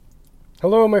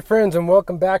Hello, my friends, and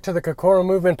welcome back to the Kokoro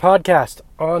Movement Podcast.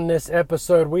 On this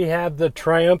episode, we have the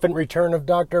triumphant return of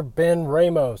Dr. Ben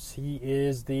Ramos. He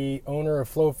is the owner of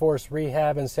Flowforce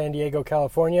Rehab in San Diego,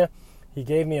 California. He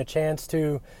gave me a chance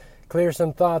to clear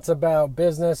some thoughts about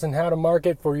business and how to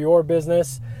market for your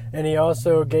business, and he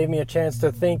also gave me a chance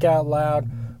to think out loud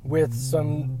with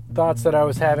some thoughts that I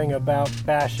was having about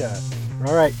fascia.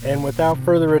 All right, and without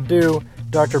further ado,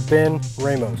 Dr. Ben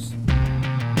Ramos.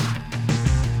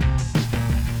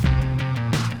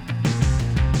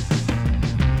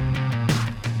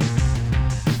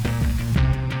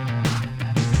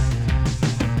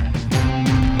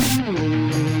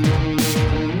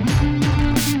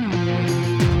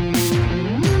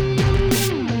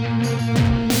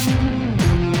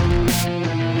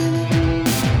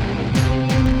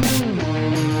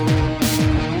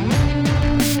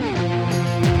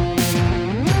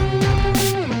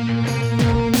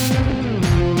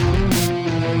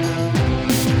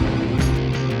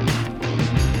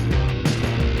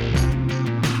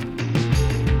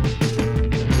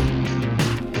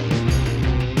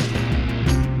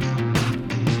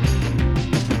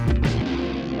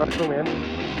 Cool, man.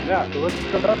 Yeah, so what's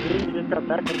going on, dude? You just got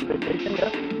back from vacation, yeah?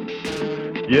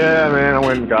 Yeah, man. I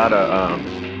went and got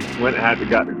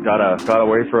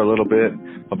away for a little bit.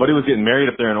 My buddy was getting married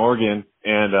up there in Oregon,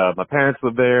 and my parents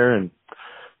lived there, and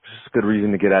it's just a good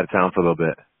reason to get out of town for a little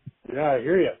bit. Yeah, I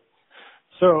hear you.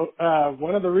 So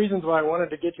one of the reasons why I wanted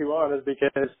to get you on is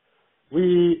because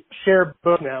we share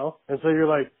books now, and so you're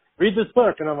like, read this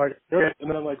book, and I'm like, okay, and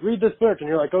then I'm like, read this book, and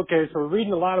you're like, okay, so we're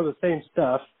reading a lot of the same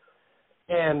stuff.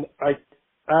 And a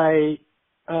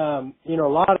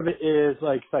lot of it is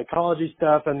like psychology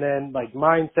stuff and then like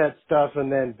mindset stuff and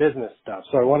then business stuff.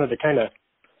 So I wanted to kind of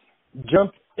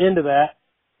jump into that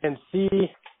and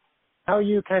see how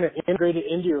you kind of integrate it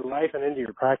into your life and into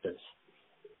your practice.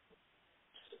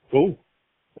 Cool.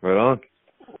 Right on.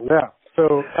 Yeah.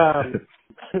 So,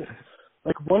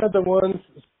 like one of the ones,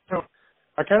 so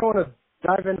I kind of want to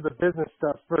dive into the business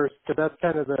stuff first because that's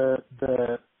kind of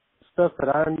the stuff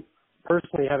that I'm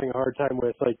personally having a hard time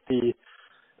with, like the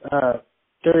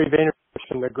Gary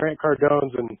Vaynerchuk and the Grant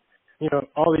Cardones and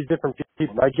all these different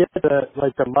people. I get the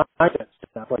mindset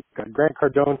stuff, like Grant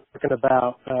Cardone talking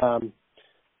about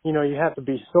you have to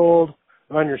be sold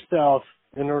on yourself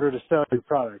in order to sell your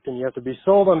product, and you have to be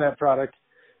sold on that product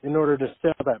in order to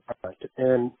sell that product,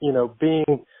 and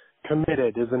being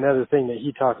committed is another thing that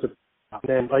he talks about. And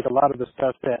then like a lot of the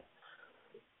stuff that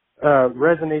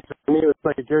resonates with me with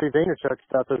like Gary Vaynerchuk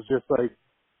stuff is just like,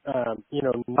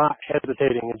 not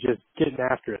hesitating and just getting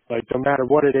after it. Like no matter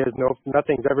what it is,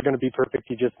 nothing's ever going to be perfect.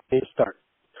 You just need to start,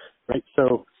 right?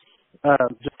 So,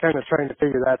 just kind of trying to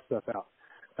figure that stuff out.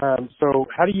 So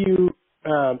how do you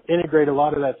integrate a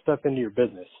lot of that stuff into your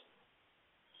business?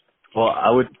 Well, I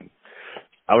would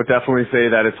definitely say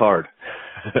that it's hard.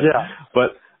 Yeah.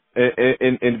 But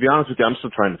and to be honest with you, I'm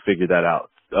still trying to figure that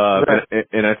out. Right.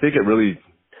 And I think it really.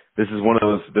 This is one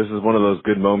of those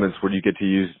good moments where you get to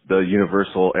use the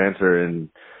universal answer, and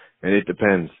it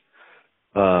depends.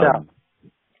 Yeah.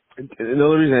 And the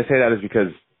only reason I say that is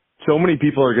because so many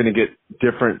people are going to get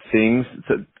different things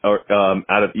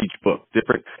out of each book.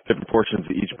 Different portions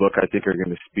of each book, I think, are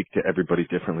going to speak to everybody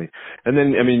differently. And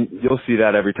then, I mean, you'll see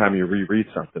that every time you reread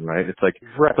something, right? It's like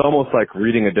It's almost like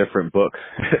reading a different book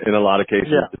in a lot of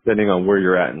cases, depending on where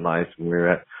you're at in life and where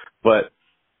you're at. But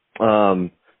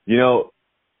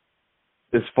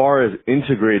as far as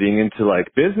integrating into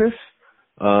like business,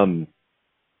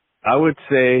 I would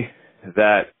say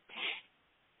that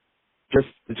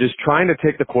just trying to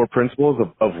take the core principles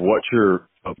of what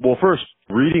first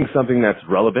reading something that's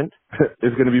relevant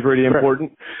is going to be pretty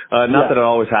important. Not that it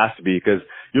always has to be, because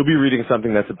you'll be reading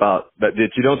something that's about that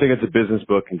you don't think it's a business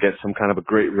book and get some kind of a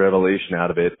great revelation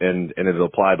out of it and it'll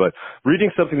apply. But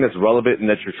reading something that's relevant and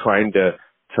that you're trying to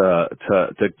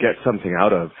get something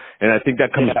out of. And I think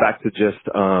that comes back to just,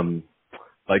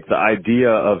 like the idea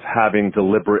of having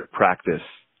deliberate practice,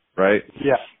 right?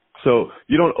 Yeah. So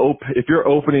you don't if you're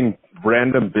opening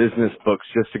random business books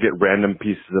just to get random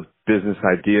pieces of business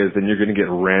ideas, then you're going to get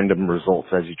random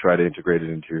results as you try to integrate it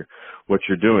into what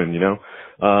you're doing, And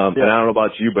I don't know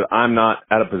about you, but I'm not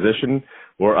at a position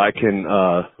where I can,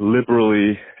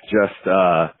 liberally just,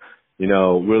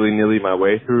 willy-nilly my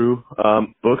way through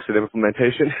books and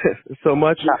implementation so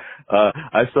much.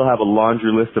 I still have a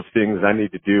laundry list of things I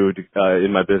need to do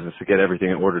in my business to get everything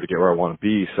in order to get where I want to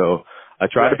be. So I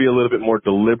try to be a little bit more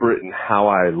deliberate in how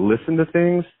I listen to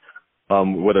things,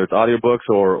 whether it's audiobooks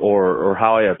or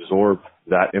how I absorb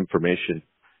that information.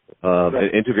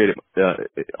 and integrate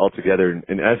it all together.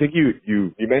 And I think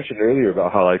you mentioned earlier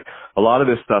about how like a lot of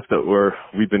this stuff that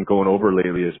we've been going over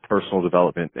lately is personal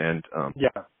development and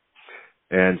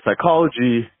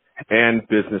psychology and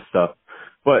business stuff.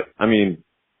 But I mean,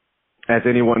 as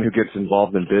anyone who gets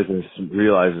involved in business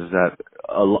realizes that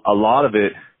a lot of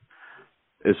it,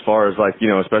 as far as like, you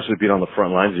know, especially being on the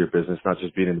front lines of your business, not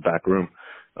just being in the back room,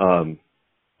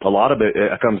 a lot of it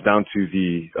comes down to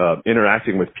the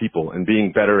interacting with people and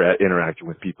being better at interacting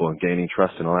with people and gaining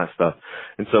trust and all that stuff.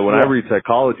 And so when I read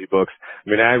psychology books, I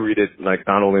mean, I read it like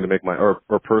not only to make or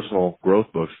personal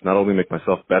growth books, not only make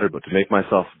myself better, but to make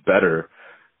myself better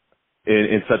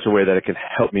in such a way that it can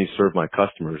help me serve my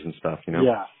customers and stuff, you know?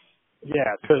 Yeah.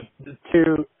 Because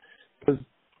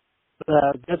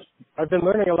I've been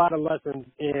learning a lot of lessons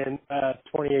in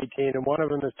 2018, and one of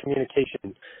them is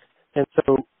communication. And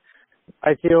so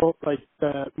I feel like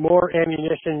the more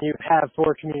ammunition you have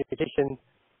for communication,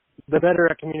 the better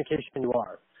at communication you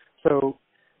are. So,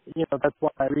 you know, that's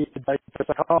why I read like the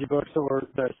psychology books or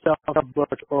the self-help book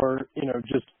or, you know,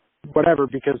 just whatever,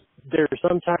 because there's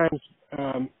sometimes,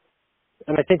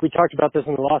 and I think we talked about this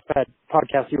in the last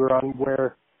podcast you were on,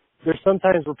 where there's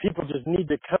sometimes where people just need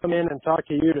to come in and talk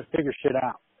to you to figure shit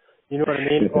out. You know what I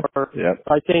mean? Or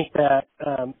I think that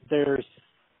there's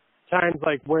times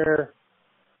like where,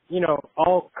 you know,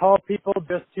 I'll call people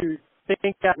just to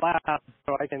think out loud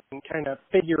so I can kind of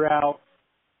figure out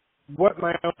what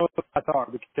my own thoughts are,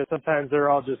 because sometimes they're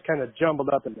all just kind of jumbled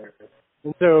up in there.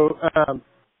 And so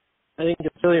I think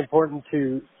it's really important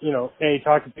to, you know, A,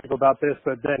 talk to people about this,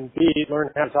 but then B, learn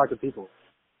how to talk to people,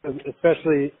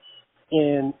 especially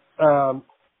in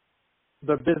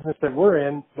the business that we're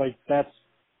in. Like, that's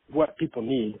what people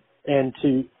need, and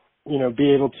to, you know,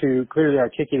 be able to clearly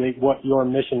articulate what your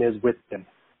mission is with them.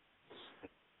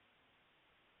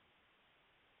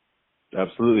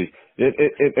 Absolutely.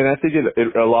 And I think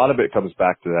a lot of it comes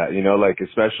back to that, you know, like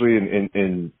especially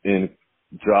in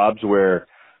jobs where,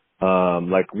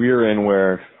 like we're in,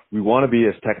 where we want to be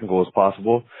as technical as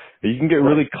possible. You can get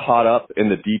really caught up in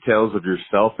the details of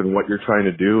yourself and what you're trying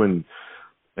to do and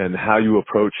how you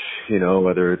approach, you know,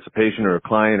 whether it's a patient or a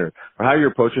client or how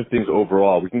you're approaching things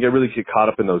overall. We can get caught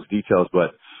up in those details,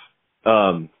 but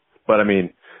I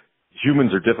mean,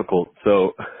 humans are difficult,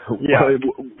 so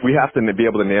we have to be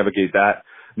able to navigate that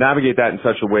in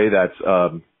such a way that's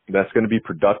going to be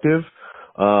productive.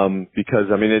 Because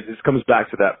I mean, it just comes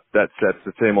back to that's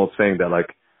the same old saying that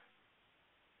like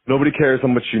nobody cares how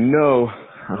much you know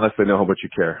unless they know how much you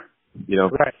care, you know.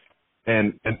 Right.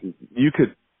 And you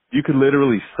could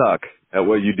literally suck at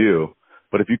what you do,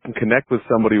 but if you can connect with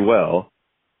somebody well,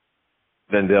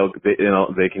 then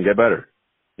they can get better.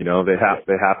 You know, they have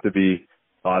to be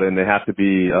taught, and they have to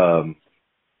be,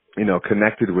 you know,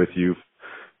 connected with you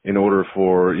in order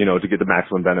for, you know, to get the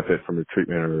maximum benefit from your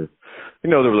treatment or, you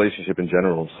know, the relationship in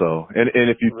general. So, and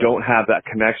if you don't have that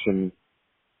connection,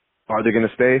 are they going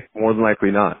to stay? More than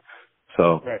likely not.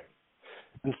 So. Right.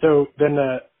 And so then,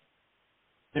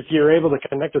 if you're able to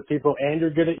connect with people and you're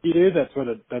good at what you do, that's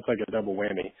like a double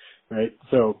whammy, right?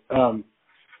 So, I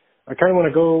kind of want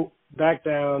to go back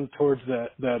down towards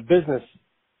the business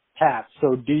path.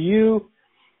 So do you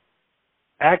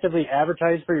actively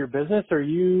advertise for your business, or are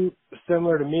you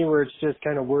similar to me where it's just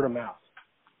kind of word of mouth?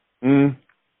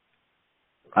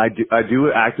 I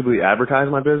do actively advertise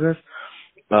my business.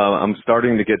 I'm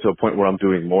starting to get to a point where I'm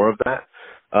doing more of that.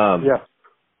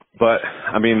 But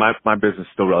I mean, my business is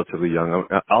still relatively young.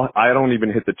 I don't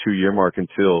even hit the 2-year mark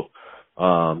until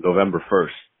November 1st.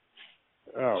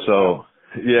 Oh, so wow.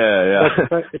 Yeah.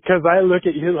 Because I look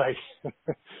at you like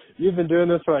you've been doing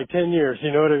this for like 10 years.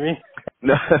 You know what I mean?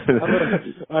 No.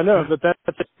 I know, but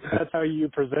that's how you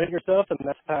present yourself, and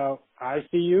that's how I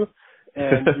see you.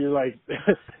 And you're like,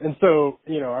 and so,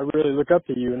 you know, I really look up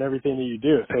to you and everything that you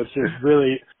do. So it's just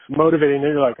really motivating.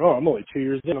 And you're like, oh, I'm only 2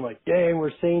 years in. I'm like, dang,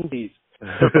 we're same these.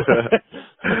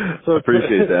 So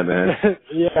appreciate that, man.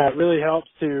 Yeah, it really helps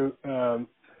to,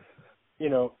 you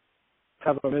know,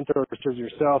 have a mentor such as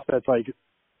yourself that's like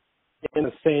in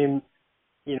the same,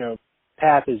 you know,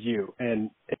 path as you and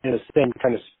in the same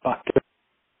kind of spot.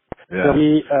 Yeah. So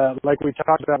we, like we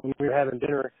talked about when we were having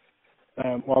dinner,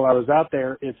 while I was out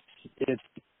there, it's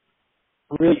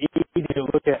really easy to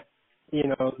look at, you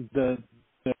know, the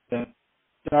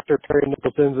Dr. Perry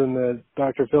Nicholsons and the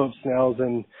Dr. Philip Snells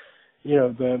and, you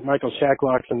know, the Michael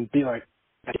Shacklocks and be like,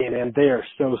 hey man, they are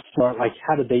so smart. Like,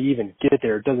 how did they even get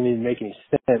there? It doesn't even make any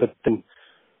sense. But then,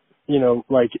 you know,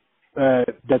 like,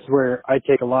 that's where I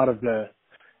take a lot of the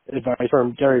advice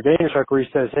from Gary Vaynerchuk, where he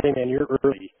says, hey man, you're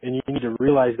early and you need to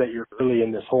realize that you're early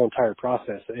in this whole entire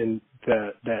process, and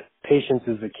that patience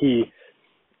is the key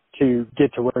to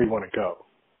get to where you want to go.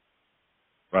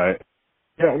 Right.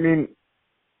 Yeah, I mean,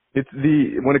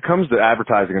 when it comes to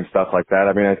advertising and stuff like that,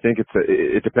 I mean, I think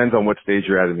it depends on what stage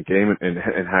you're at in the game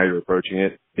and how you're approaching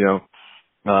it, you know.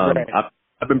 Right.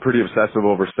 I've been pretty obsessive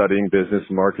over studying business,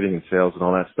 marketing, and sales and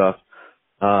all that stuff.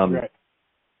 Right.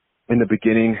 In the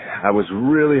beginning, I was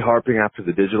really harping after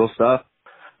the digital stuff,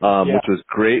 which was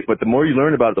great. But the more you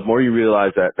learn about it, the more you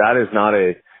realize that is not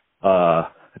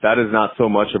so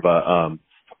much of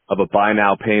a buy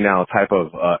now, pay now type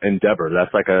of endeavor.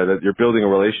 That's like you're building a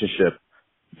relationship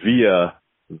via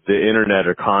the internet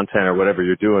or content or whatever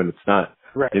you're doing. It's not,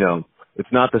 right. you know,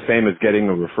 it's not the same as getting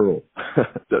a referral.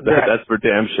 That's for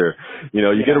damn sure. You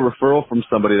know, you get a referral from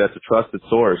somebody that's a trusted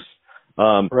source.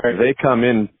 Right. They come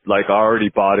in like already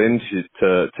bought into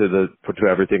to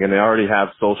everything, and they already have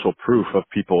social proof of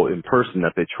people in person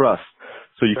that they trust.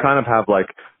 So you kind of have like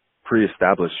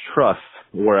pre-established trust,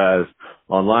 whereas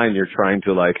online you're trying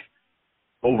to like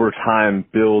over time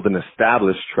build and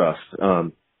establish trust.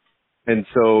 And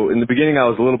so in the beginning I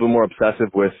was a little bit more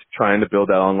obsessive with trying to build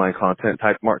that online content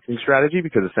type marketing strategy,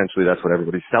 because essentially that's what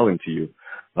everybody's selling to you.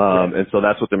 And so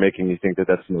that's what they're making you think that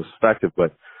that's the most effective,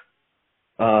 but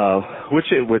which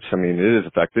I mean, it is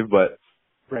effective, but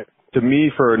to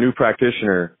me, for a new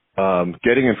practitioner,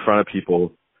 getting in front of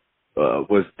people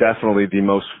was definitely the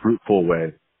most fruitful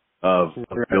way of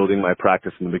building my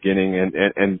practice in the beginning.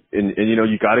 And you know,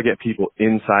 you got to get people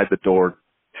inside the door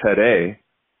today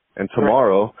and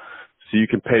tomorrow so you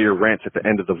can pay your rent at the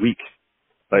end of the week.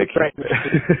 Like,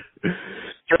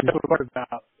 what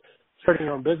about starting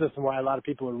your own business, and why a lot of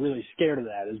people are really scared of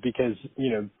that is because,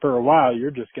 you know, for a while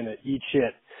you're just going to eat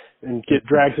shit and get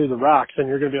dragged through the rocks, and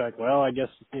you're going to be like, well, I guess,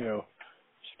 you know,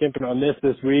 skimping on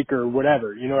this week or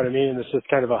whatever, you know what I mean? And it's just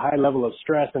kind of a high level of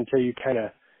stress until you kind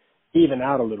of even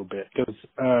out a little bit, because,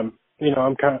 you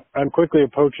know, I'm quickly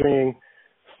approaching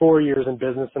 4 years in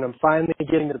business, and I'm finally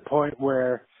getting to the point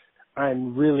where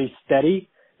I'm really steady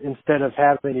instead of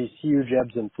having these huge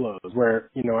ebbs and flows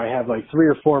where, you know, I have like 3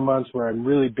 or 4 months where I'm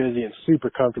really busy and super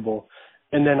comfortable.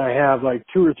 And then I have like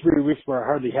 2 or 3 weeks where I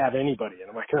hardly have anybody. And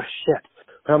I'm like, oh shit,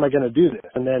 how am I going to do this?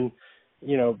 And then,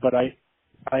 you know, but I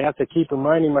have to keep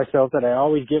reminding myself that I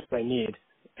always get what I need.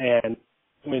 And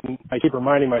when I keep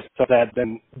reminding myself that,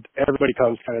 then everybody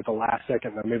comes kind of at the last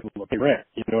second and I'm able to pay rent.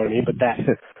 You know what I mean? But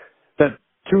that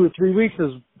 2 or 3 weeks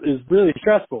is really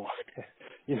stressful,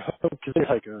 you know, because they're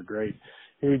like, oh great.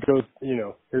 Here goes, you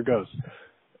know, here goes.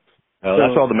 Well,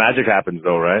 that's all the magic happens,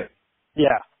 though, right?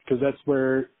 Yeah, because that's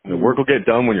where the work will get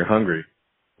done when you're hungry.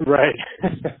 Right.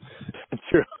 It's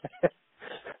true.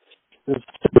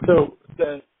 So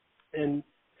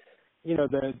you know,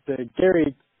 the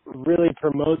Gary really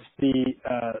promotes the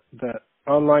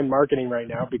online marketing right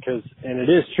now because, and it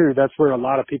is true, that's where a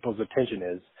lot of people's attention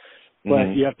is.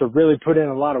 But you have to really put in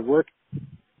a lot of work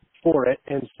for it,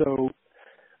 and so.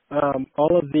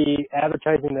 All of the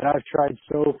advertising that I've tried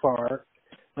so far,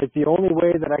 like the only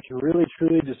way that I can really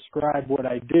truly describe what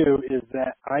I do is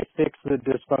that I fix the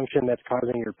dysfunction that's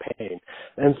causing your pain.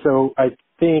 And so I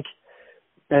think,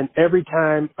 and every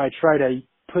time I try to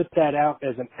put that out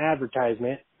as an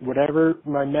advertisement, whatever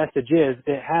my message is,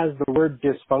 it has the word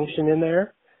dysfunction in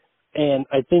there. And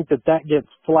I think that gets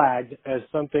flagged as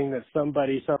something that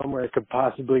somebody somewhere could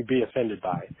possibly be offended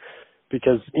by.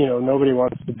 Because, you know, nobody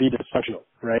wants to be dysfunctional,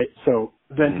 right? So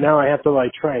then now I have to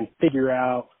like try and figure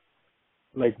out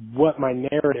like what my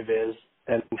narrative is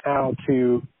and how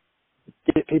to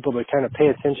get people to kind of pay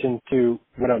attention to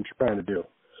what I'm trying to do.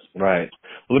 Right.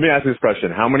 Well, let me ask you this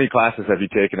question. How many classes have you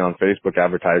taken on Facebook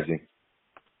advertising?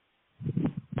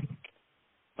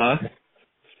 Huh?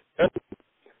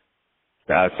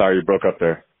 Sorry, you broke up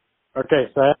there.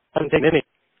 Okay, so I haven't taken any.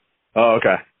 Oh,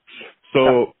 okay.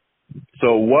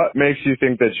 So what makes you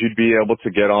think that you'd be able to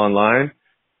get online,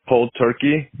 cold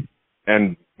turkey,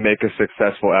 and make a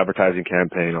successful advertising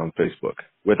campaign on Facebook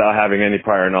without having any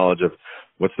prior knowledge of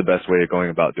what's the best way of going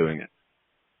about doing it?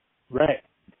 Right.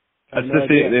 That's the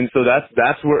thing, and so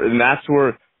that's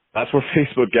where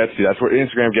Facebook gets you. That's where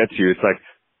Instagram gets you. It's like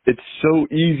it's so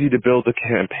easy to build a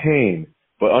campaign,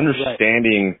 but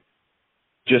understanding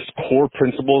just core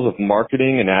principles of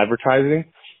marketing and advertising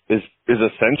is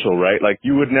essential, right? Like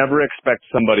you would never expect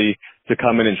somebody to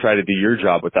come in and try to do your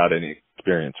job without any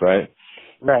experience, right?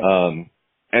 Right.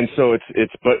 And so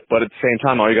but at the same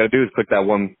time, all you got to do is click that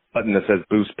one button that says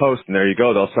boost post, and there you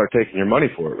go. They'll start taking your money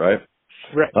for it, right?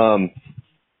 Right.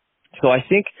 So I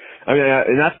think,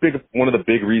 and that's one of the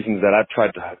big reasons that I've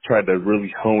tried to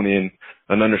really hone in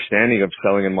an understanding of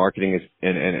selling and marketing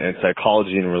and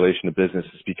psychology in relation to business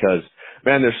is because,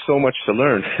 man, there's so much to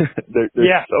learn.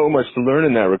 There's so much to learn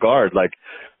in that regard. Like,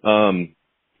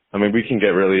 I mean, we can get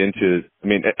really into, I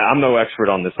mean, I'm no expert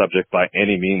on the subject by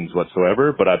any means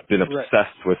whatsoever, but I've been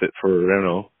obsessed with it for, I don't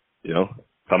know,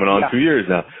 coming on 2 years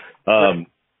now.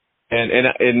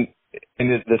 And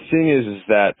the thing is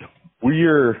that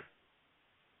we're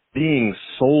being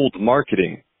sold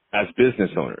marketing as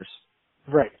business owners.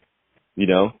 Right.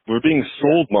 We're being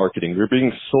sold marketing. We're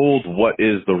being sold what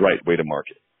is the right way to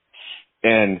market.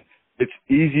 And it's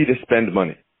easy to spend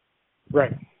money.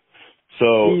 Right.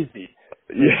 So easy.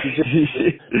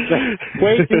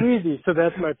 Way too easy. So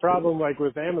that's my problem, like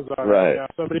with Amazon. Right.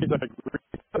 Somebody's like,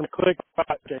 click,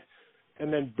 okay,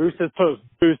 and then boost his post,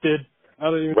 boosted. I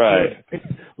don't even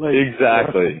like,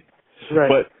 exactly.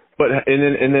 Right. But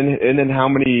and then how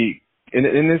many? And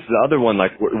this is the other one,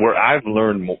 like where I've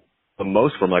learned the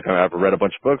most from. Like I've read a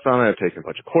bunch of books on it. I've taken a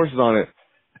bunch of courses on it.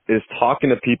 Is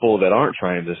talking to people that aren't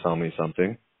trying to sell me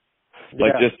something.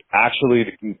 Like just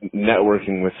actually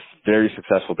networking with very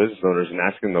successful business owners and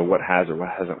asking them what has or what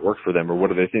hasn't worked for them or what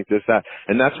do they think this, that.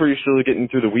 And that's where you're really getting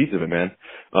through the weeds of it, man.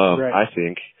 I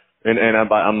think. And I'm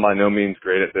by no means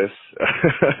great at this.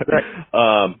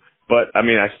 But I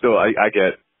mean, I still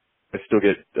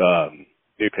get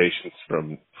new patients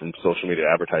from social media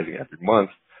advertising every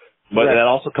month. But that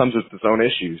also comes with its own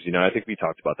issues. I think we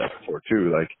talked about that before too.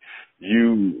 Like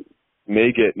you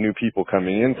may get new people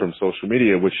coming in from social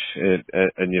media, which, they,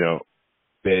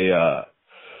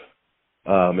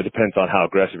 it depends on how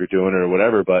aggressive you're doing it or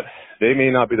whatever, but they may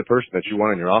not be the person that you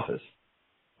want in your office.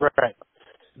 Right.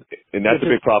 And that's a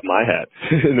big problem I had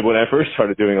when I first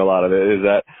started doing a lot of it is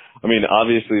that, I mean,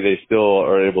 obviously they still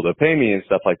are able to pay me and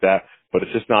stuff like that, but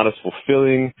it's just not as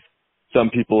fulfilling.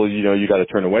 Some people, you got to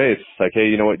turn away. It's like, hey,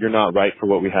 you know what? You're not right for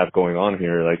what we have going on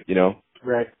here. Like,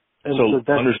 Right. And so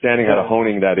understanding how to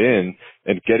honing that in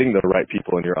and getting the right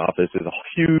people in your office is a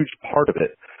huge part of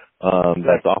it.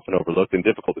 That's often overlooked and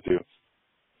difficult to do.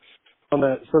 So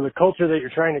the culture that you're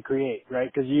trying to create,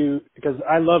 right? Because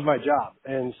I love my job.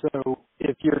 And so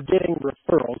if you're getting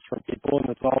referrals from people and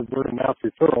it's all word of mouth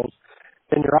referrals,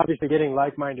 then you're obviously getting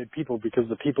like-minded people because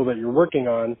the people that you're working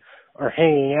on are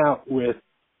hanging out with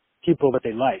people that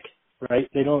they like, right?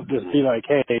 They don't just be like,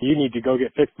 hey, you need to go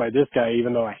get fixed by this guy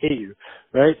even though I hate you,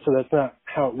 right? So that's not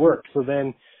how it works. So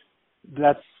then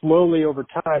that's slowly over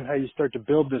time how you start to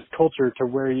build this culture to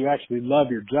where you actually love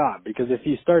your job. Because if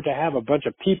you start to have a bunch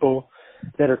of people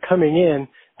that are coming in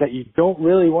that you don't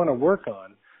really want to work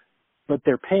on, but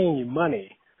they're paying you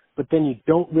money, but then you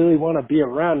don't really want to be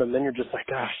around them, then you're just like,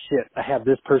 ah, shit, I have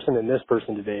this person and this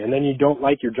person today. And then you don't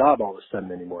like your job all of a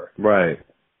sudden anymore. Right.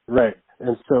 Right.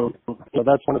 And so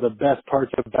that's one of the best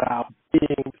parts about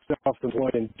being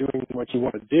self-employed and doing what you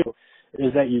want to do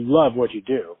is that you love what you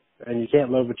do. And you can't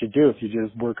love what you do if you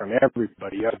just work on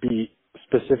everybody. You have to be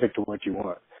specific to what you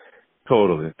want.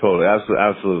 Totally.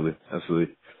 Absolutely.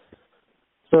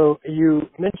 So you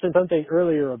mentioned something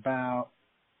earlier about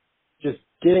just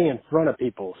getting in front of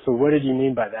people. So what did you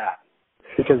mean by that?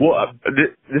 Because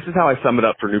this is how I sum it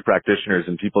up for new practitioners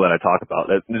and people that I talk about.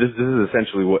 This is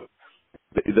essentially what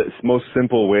the most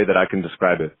simple way that I can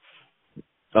describe it.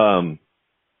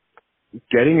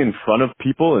 Getting in front of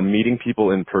people and meeting people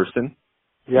in person,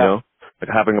 like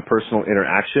having a personal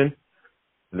interaction,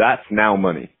 that's now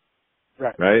money.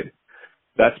 Right?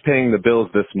 That's paying the bills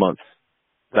this month.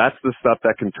 That's the stuff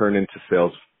that can turn into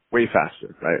sales way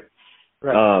faster, right?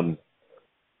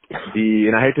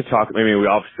 And I hate to talk, we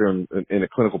obviously are in a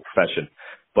clinical profession,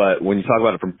 but when you talk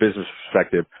about it from business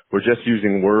perspective, we're just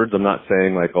using words. I'm not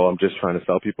saying like, I'm just trying to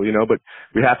sell people, but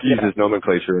we have to use this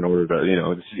nomenclature in order to,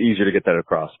 it's easier to get that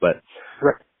across, but,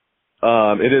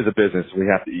 it is a business. We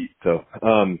have to eat. So,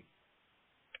 so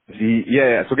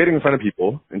getting in front of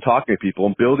people and talking to people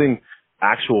and building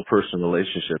actual personal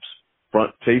relationships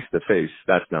face to face,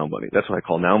 that's now money. That's what I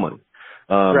call now money.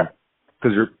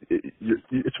 Because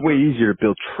it's way easier to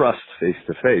build trust face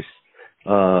to face.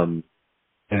 And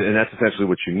that's essentially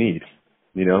what you need,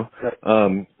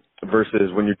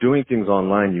 versus when you're doing things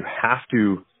online, you have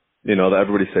to,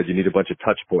 everybody said you need a bunch of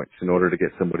touch points in order to get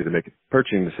somebody to make a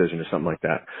purchasing decision or something like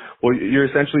that. Well, you're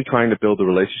essentially trying to build a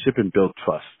relationship and build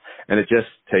trust, and it just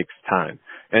takes time.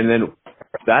 And then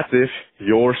that's if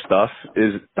your stuff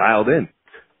is dialed in.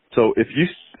 So if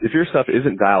your stuff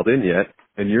isn't dialed in yet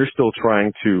and you're still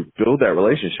trying to build that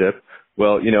relationship,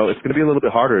 well, it's going to be a little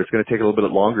bit harder. It's going to take a little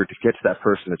bit longer to get to that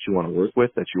person that you want to work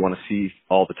with, that you want to see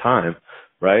all the time,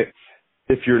 right?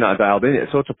 If you're not dialed in yet.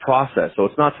 So it's a process. So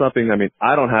it's not something,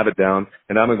 I don't have it down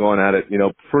and I've been going at it,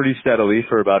 pretty steadily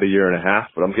for about a year and a half,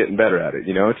 but I'm getting better at it.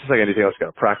 It's just like anything else, got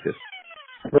to practice.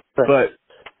 But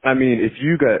if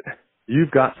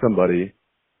you've got somebody,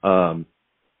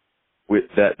 with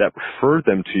that referred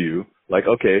them to you, like,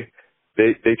 okay,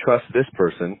 they trust this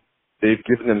person, they've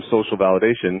given them social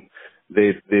validation.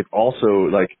 They've also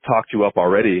like talked you up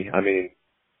already. I mean,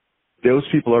 those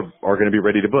people are going to be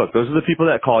ready to book. Those are the people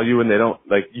that call you and they don't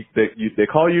like they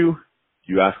call you.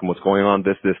 You ask them what's going on,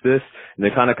 this, and they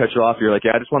kind of cut you off. You're like,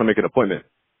 yeah, I just want to make an appointment.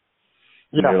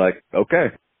 And you're like, okay.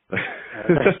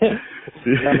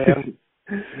 Yeah, man.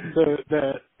 So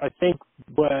I think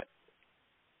what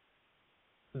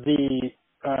the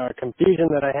confusion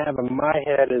that I have in my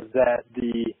head is that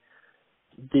the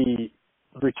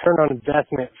return on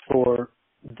investment for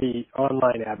the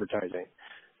online advertising,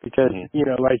 because you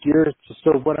know, like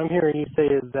so what I'm hearing you say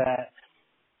is that,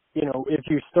 you know, if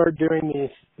you start doing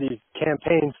these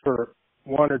campaigns for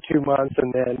 1 or 2 months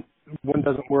and then one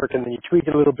doesn't work and then you tweak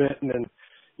it a little bit and then,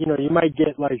 you know, you might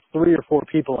get like 3 or 4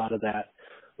 people out of that,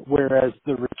 whereas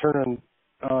the return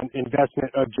on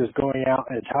investment of just going out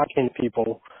and talking to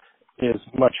people is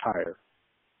much higher.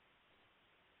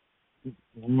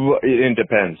 It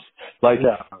depends. Like,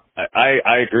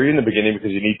 I agree in the beginning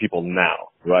because you need people now,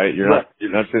 right? You're not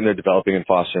sitting there developing and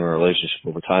fostering a relationship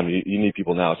over time. You need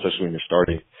people now, especially when you're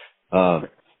starting.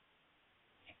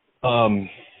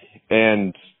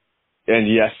 And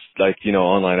yes, like, you know,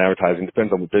 online advertising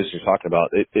depends on what business you're talking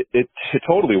about. It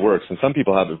totally works, and some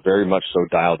people have it very much so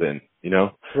dialed in, you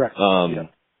know? Right.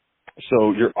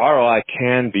 So your ROI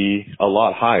can be a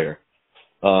lot higher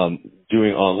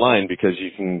doing online because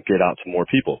you can get out to more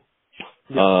people.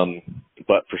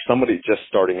 But for somebody just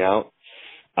starting out,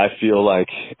 I feel like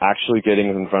actually getting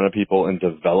in front of people and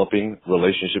developing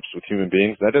relationships with human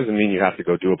beings, that doesn't mean you have to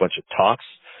go do a bunch of talks.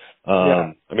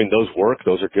 I mean, those work.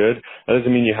 Those are good. That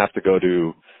doesn't mean you have to go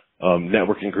to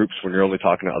networking groups when you're only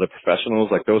talking to other professionals.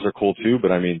 Like, those are cool too.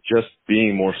 But I mean, just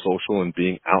being more social and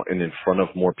being out and in front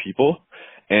of more people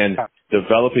and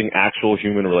developing actual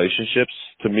human relationships,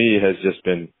 to me, has just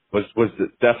been, was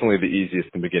definitely the easiest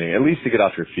in the beginning, at least to get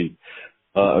off your feet,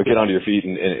 get onto your feet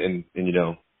and you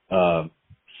know,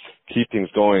 keep things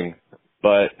going.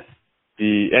 But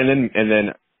and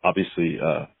then obviously,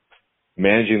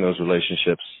 managing those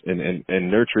relationships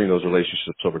and nurturing those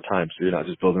relationships over time. So you're not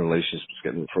just building relationships,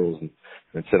 getting referrals and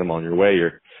send them on your way.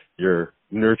 You're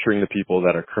nurturing the people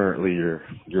that are currently your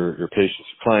patients,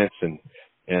 clients, and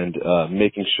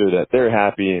making sure that they're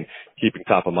happy and keeping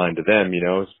top of mind to them. You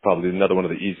know, it's probably another one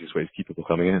of the easiest ways to keep people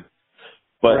coming in.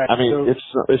 But I mean,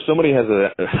 if somebody has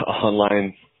a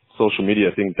online social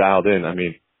media thing dialed in, I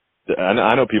mean,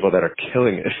 I know people that are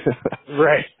killing it,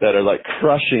 that are like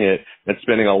crushing it and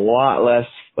spending a lot less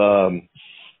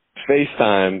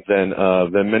FaceTime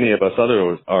than many of us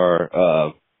others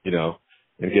are, you know,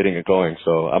 in getting it going.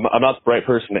 So I'm not the right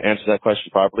person to answer that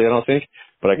question properly, I don't think,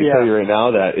 but I can tell you right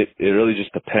now that it really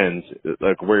just depends,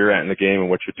 like, where you're at in the game and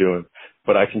what you're doing.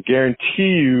 But I can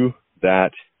guarantee you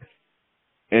that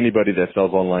anybody that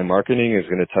sells online marketing is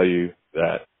going to tell you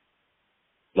that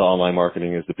the online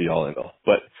marketing is the be all end all.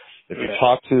 But if you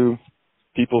talk to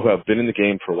people who have been in the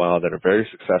game for a while that are very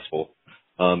successful,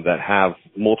 that have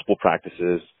multiple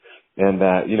practices and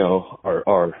that, you know,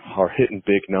 are hitting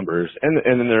big numbers and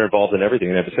then they're involved in everything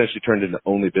and have essentially turned into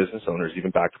only business owners,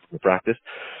 even back from the practice,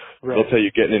 they'll tell you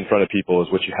getting in front of people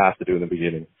is what you have to do in the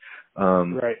beginning.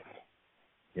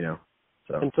 You know,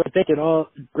 so. And so I think it all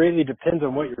greatly depends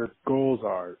on what your goals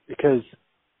are, because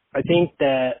I think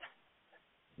that,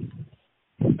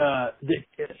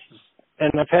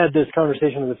 and I've had this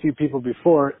conversation with a few people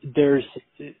before, your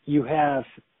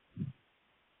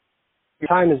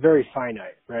time is very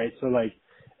finite, right? So like,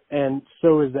 and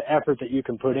so is the effort that you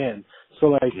can put in. So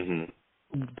like, then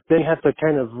you have to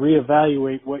kind of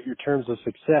reevaluate what your terms of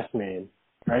success mean,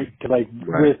 right? Like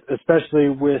especially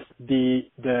with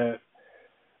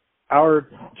our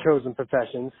chosen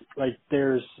professions, like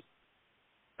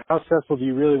how successful do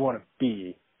you really want to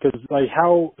be? Because like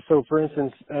so for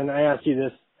instance, and I asked you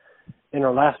this in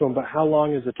our last one, but how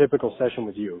long is a typical session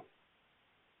with you?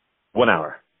 1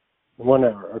 hour. 1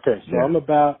 hour. Okay. So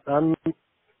I'm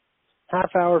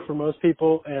half hour for most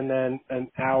people and then an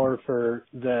hour for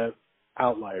the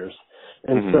outliers.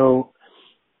 And so,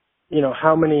 you know,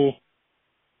 how many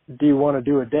do you want to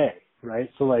do a day? Right.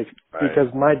 So like,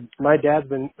 because my dad's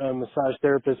been a massage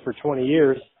therapist for 20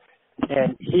 years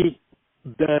and he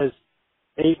does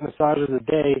 8 massages a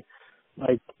day,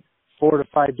 like 4 to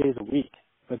 5 days a week.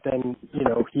 But then, you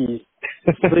know, he's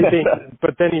sleeping,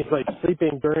 but then he's like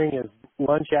sleeping during his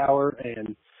lunch hour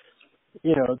and,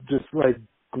 you know, just like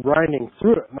grinding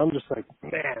through it. And I'm just like,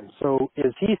 man, so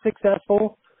is he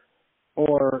successful,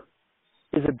 or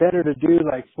is it better to do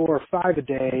like 4 or 5 a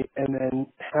day and then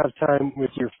have time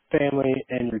with your family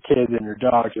and your kids and your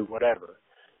dogs or whatever?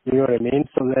 You know what I mean?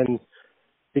 So then,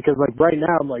 because like right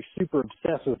now I'm like super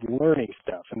obsessed with learning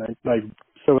stuff, and I like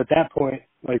so at that point,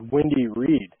 like, when do you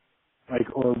read? Like,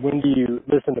 or when do you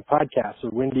listen to podcasts,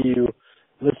 or when do you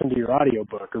listen to your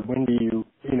audiobook, or when do you,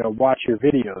 watch your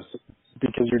videos,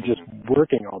 because you're just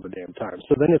working all the damn time.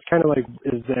 So then it's kind of like,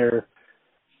 is there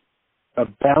a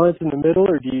balance in the middle,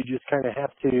 or do you just kind of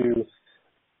have to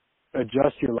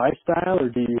adjust your lifestyle, or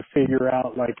do you figure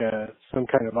out like some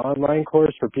kind of online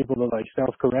course for people to like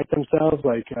self-correct themselves,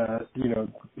 like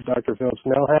Dr. Phil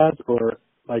Snell has, or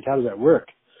like how does that work?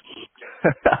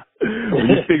 When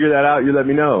you figure that out, you let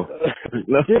me know.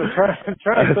 No. Dude, I'm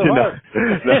trying so hard.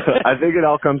 No, I think it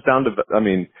all comes down to,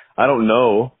 I don't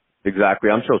know exactly.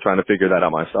 I'm still trying to figure that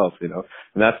out myself, and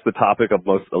that's the topic of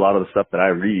a lot of the stuff that I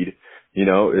read,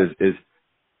 is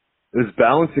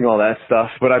balancing all that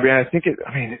stuff. But what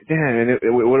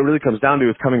it really comes down to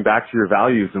is coming back to your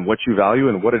values and what you value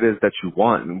and what it is that you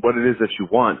want. And what it is that you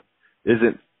want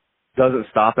doesn't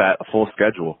stop at a full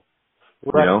schedule,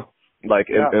 right.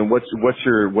 And what's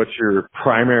your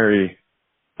primary,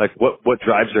 like what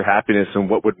drives your happiness and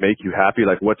what would make you happy?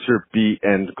 Like what's your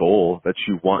end goal that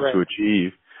you want to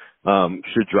achieve,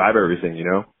 should drive everything,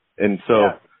 And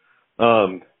so,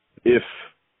 if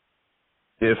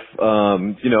let's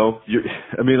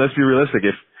be realistic.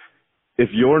 If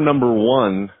your number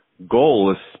one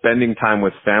goal is spending time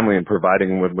with family and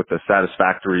providing with a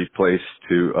satisfactory place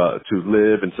to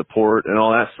live and support and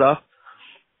all that stuff,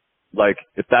 like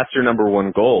if that's your number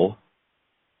one goal,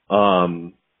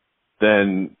 then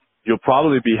you'll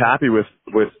probably be happy with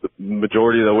the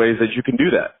majority of the ways that you can do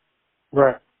that.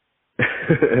 Right.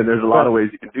 And there's a lot of ways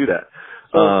you can do that.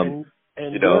 So,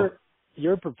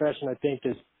 your profession, I think,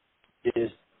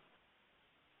 is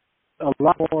a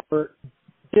lot more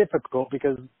difficult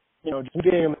because, just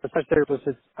being a massage therapist,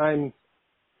 I'm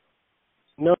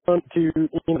known to,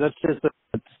 that's just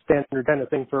a standard kind of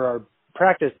thing for our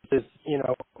practice is, an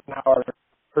hour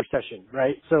per session,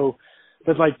 right? So,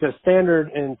 but like the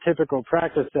standard and typical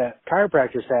practice that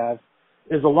chiropractors have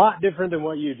is a lot different than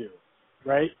what you do,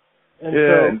 right? And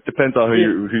so, it depends on who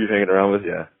you're hanging around with,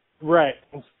 yeah. Right.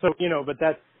 And so, but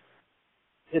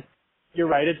you're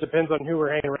right. It depends on who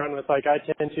we're hanging around with. Like I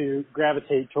tend to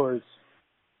gravitate towards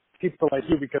people like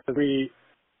you because we,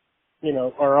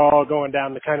 are all going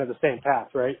down the kind of the same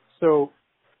path, right? So,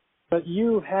 but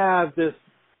you have this,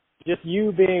 just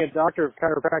you being a doctor of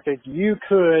chiropractic, you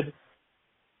could,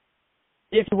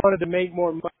 if you wanted to make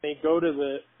more money, go to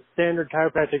the standard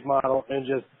chiropractic model and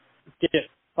just get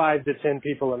 5 to 10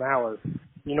 people an hour.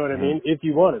 You know what I mean? If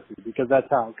you wanted to, because that's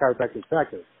how chiropractors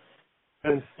practice.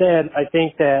 Instead, I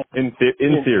think that in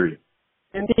theory,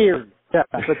 yeah.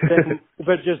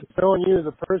 But just knowing you as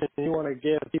a person, you want to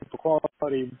give people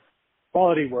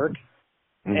quality work,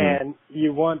 and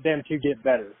you want them to get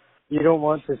better. You don't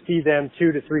want to see them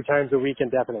 2 to 3 times a week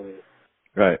indefinitely.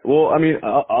 Right. Well,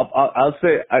 I'd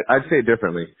say it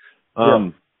differently.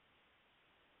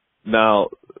 Now,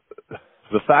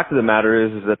 the fact of the matter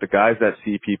is that the guys that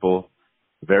see people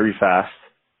very fast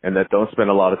and that don't spend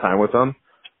a lot of time with them,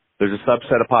 there's a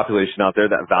subset of population out there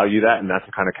that value that, and that's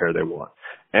the kind of care they want.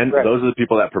 And those are the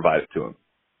people that provide it to them,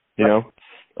 you know?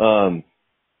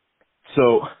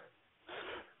 So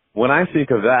when I think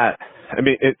of that,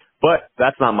 but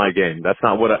that's not my game. That's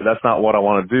not what I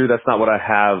want to do. That's not what I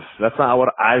have. That's not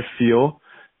what I feel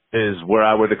is where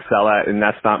I would excel at. And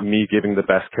that's not me giving the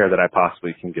best care that I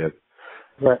possibly can give.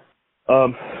 Right.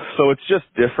 So it's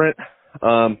just different.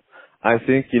 I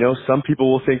think, some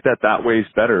people will think that way is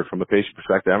better from a patient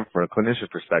perspective and from a clinician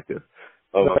perspective.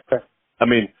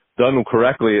 Done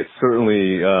correctly, it's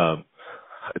certainly a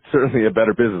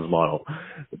better business model.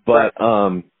 But,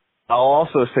 I'll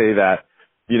also say that,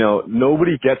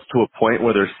 nobody gets to a point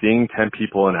where they're seeing 10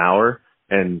 people an hour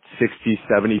and 60,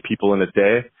 70 people in a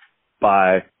day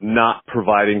by not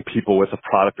providing people with a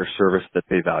product or service that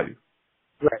they value.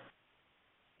 Right.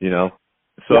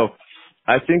 So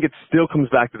I think it still comes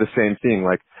back to the same thing.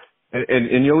 Like,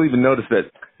 and you'll even notice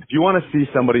that if you want to see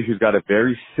somebody who's got a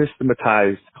very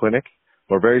systematized clinic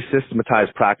or very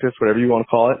systematized practice, whatever you want to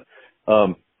call it,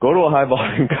 go to a high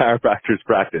volume chiropractor's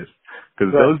practice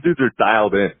because those dudes are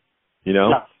dialed in,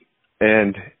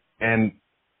 and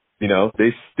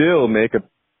they still make a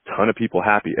ton of people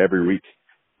happy every week.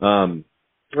 And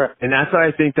that's why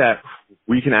I think that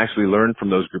we can actually learn from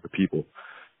those group of people,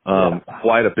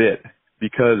 quite a bit,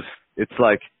 because it's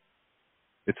like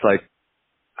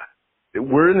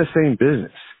we're in the same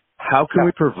business. How can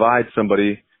we provide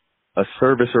somebody a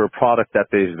service or a product that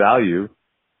they value,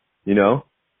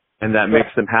 and that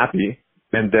makes them happy,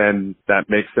 and then that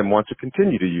makes them want to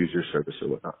continue to use your service or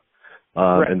whatnot.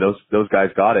 And those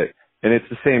guys got it. And it's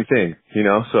the same thing,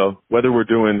 so whether we're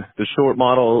doing the short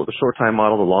time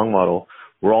model, the long model,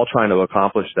 we're all trying to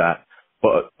accomplish that.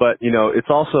 but you know, it's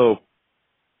also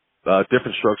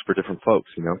different strokes for different folks.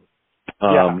 You know,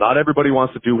 not everybody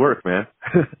wants to do work, man.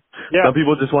 Some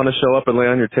people just want to show up and lay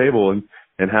on your table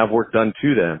and have work done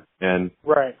to them. And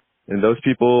and those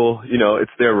people, you know,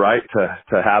 it's their right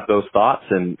to have those thoughts,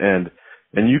 and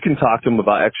you can talk to them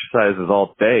about exercises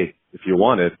all day if you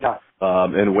wanted,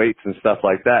 and weights and stuff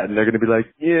like that, and they're going to be like,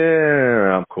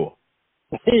 yeah, I'm cool.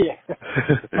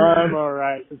 I'm all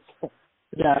right.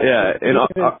 And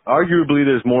arguably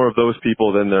there's more of those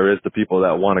people than there is the people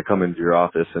that want to come into your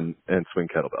office and swing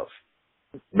kettlebells.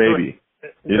 Maybe.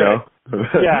 You know?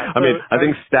 I mean, I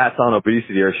think stats on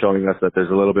obesity are showing us that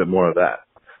there's a little bit more of that.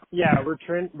 Yeah,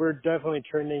 we're definitely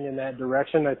trending in that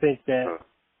direction. I think that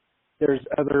there's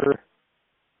other,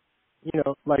 you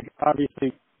know, like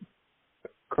obviously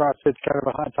CrossFit's kind of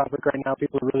a hot topic right now.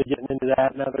 People are really getting into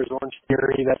that. Now there's Orange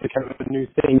Theory. That's kind of a new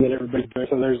thing that everybody's doing.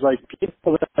 So there's like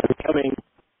people that are becoming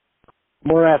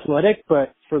more athletic,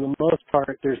 but for the most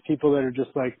part, there's people that are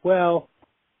just like, well,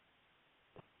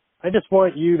 I just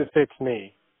want you to fix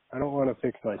me. I don't want to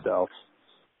fix myself.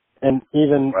 And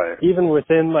even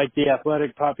within like the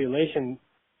athletic population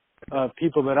of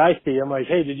people that I see, I'm like,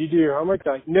 hey, did you do your homework?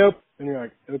 They're like, nope. And you're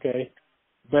like, okay.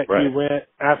 But you went,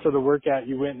 after the workout,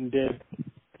 you went and did,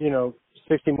 you know,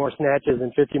 60 more snatches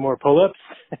and 50 more pull-ups,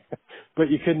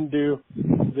 but you couldn't do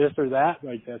this or that.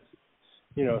 Like that's,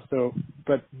 you know, so,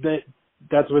 but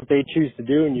that's what they choose to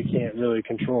do, and you can't really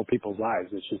control people's lives.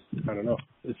 It's just, I don't know.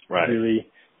 It's really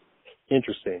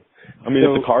interesting. I mean,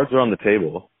 if the cards are on the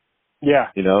table,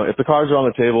 you know, if the cards are on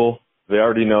the table, they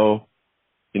already know,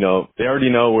 you know, they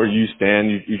already know where you stand.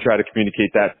 You try to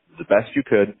communicate that the best you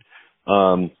could.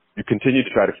 You continue to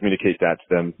try to communicate that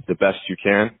to them the best you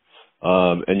can.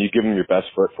 And you give them your best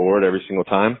foot forward every single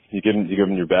time. You give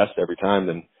them your best every time.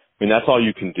 Then, I mean, that's all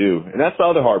you can do. And that's the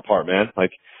other hard part, man.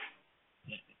 Like,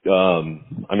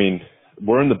 I mean,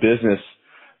 we're in the business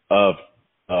of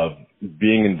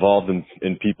being involved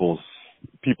in people's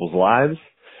lives.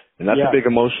 And that's a big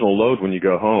emotional load when you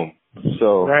go home.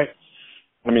 So,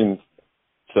 I mean,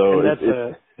 so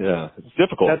it's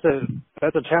difficult.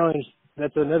 That's a challenge.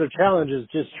 That's another challenge, is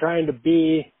just trying to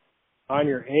be on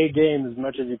your A game as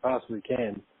much as you possibly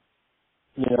can.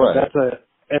 You know, that's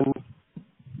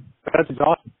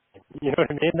exhausting. You know what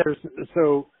I mean?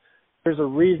 There's a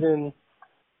reason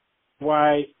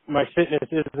why my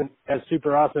fitness isn't as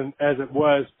super awesome as it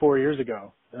was 4 years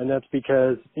ago. And that's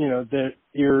because, you know,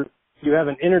 you have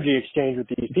an energy exchange with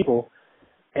these people,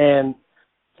 and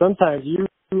sometimes you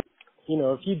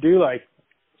know, if you do like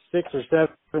 6 or 7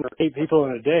 or 8 people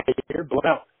in a day, you're blown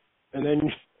out. And then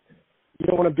you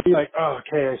don't want to be like, oh,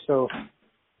 okay, so,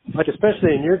 like,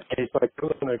 especially in your case, like, I'm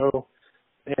going to go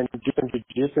and do some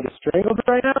jiu-jitsu and get strangled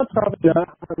right now? Probably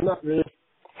not. I'm not really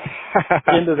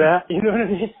into that. You know what I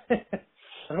mean?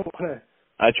 I don't want to.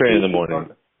 I train in the morning.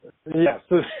 Yeah.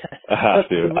 So I have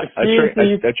to.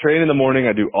 I train in the morning.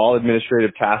 I do all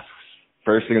administrative tasks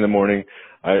first thing in the morning.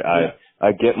 I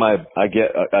get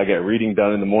reading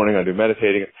done in the morning. I do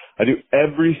meditating. I do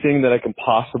everything that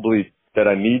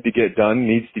I need to get done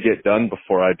needs to get done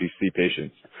before I do see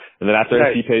patients. And then after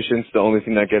I see patients, the only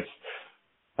thing I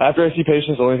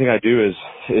do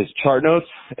is chart notes,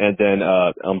 and then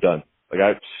I'm done. Like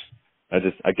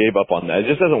I gave up on that. It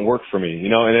just doesn't work for me, you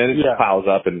know, and then it just piles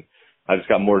up, and I just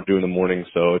got more to do in the morning.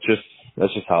 So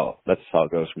that's how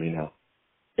it goes for me now.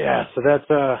 Yeah. So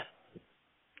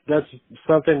that's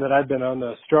something that I've been on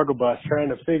the struggle bus trying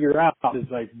to figure out, is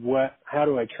like, how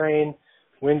do I train?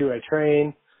 When do I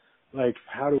train? Like,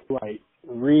 how do I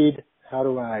read? How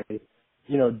do I,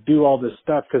 you know, do all this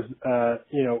stuff? Cause,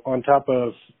 you know, on top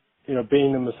of, you know,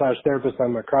 being a massage therapist,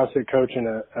 I'm a CrossFit coach and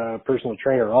a personal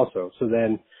trainer also. So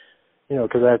then, you know,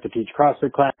 cause I have to teach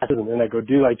CrossFit classes, and then I go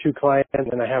do like 2 clients,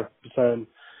 and I have some,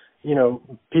 you know,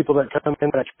 people that come in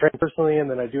that I train personally, and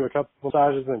then I do a couple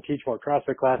massages and teach more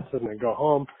CrossFit classes, and then go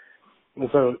home. And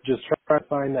so just try to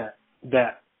find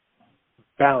that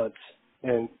balance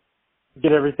and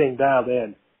get everything dialed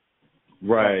in.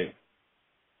 Right.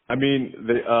 I mean,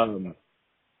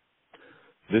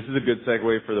 this is a good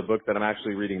segue for the book that I'm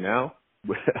actually reading now,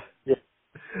 which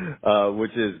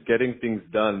is Getting Things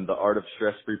Done, The Art of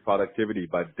Stress-Free Productivity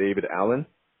by David Allen.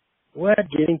 What?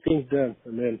 Getting Things Done?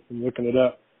 I'm looking it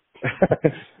up.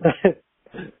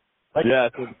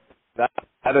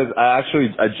 That is, I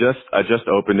just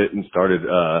opened it and started,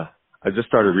 I just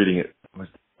started reading it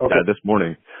this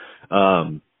morning.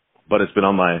 But it's been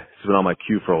on my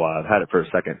queue for a while. I've had it for a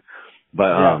second. But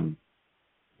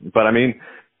I mean,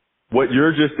 what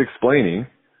you're just explaining,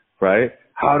 right?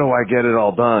 How do I get it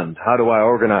all done? How do I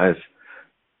organize?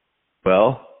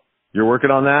 Well, you're working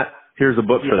on that. here's a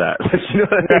book for that. You know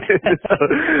what I mean? So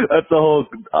that's the whole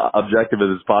objective of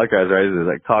this podcast, right? Is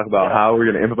like talk about how we're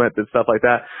going to implement this stuff like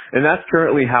that. And that's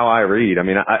currently how I read. I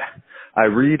mean, I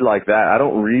read like that. I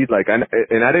don't read like, and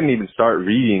I didn't even start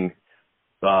reading,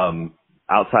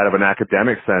 outside of an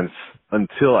academic sense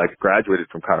until I graduated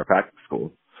from chiropractic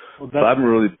school. Well, so I haven't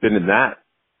really been in that,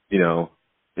 you know,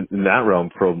 in that realm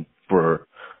for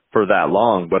that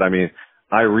long. But I mean,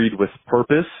 I read with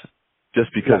purpose just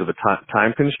because of the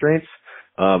time constraints.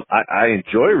 I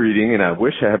enjoy reading, and I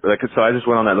wish I had, like, so I just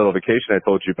went on that little vacation I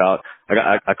told you about.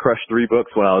 I crushed 3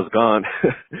 books while I was gone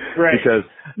right. because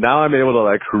now I'm able to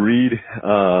like read,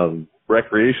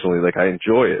 recreationally. Like I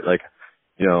enjoy it. Like,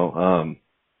 you know,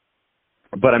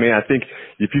 but I mean, I think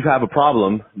if you have a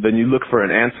problem, then you look for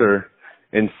an answer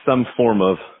in some form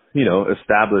of, you know,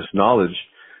 established knowledge,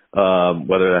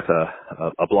 whether that's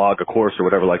a blog, a course, or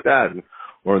whatever like that,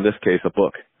 or in this case, a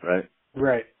book, right?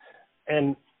 Right.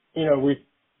 And, you know, we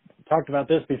talked about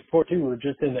this before too. We're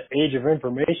just in the age of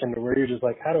information where you're just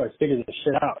like, how do I figure this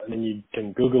shit out? And then you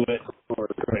can Google it or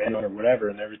whatever,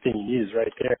 and everything you need is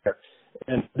right there.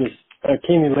 And this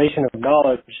accumulation of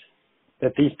knowledge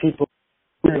that these people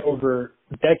over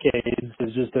decades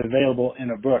is just available in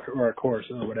a book or a course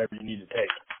or whatever you need to take.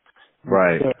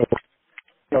 Right. So,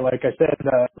 you know, like I said,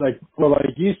 like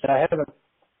you said, I haven't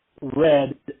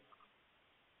read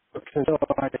books until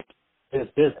I did this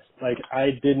business. Like I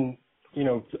didn't, you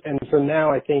know, and so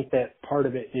now I think that part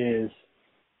of it is,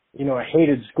 you know, I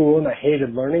hated school and I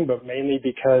hated learning, but mainly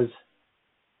because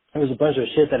it was a bunch of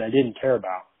shit that I didn't care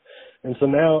about. And so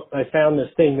now I found this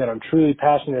thing that I'm truly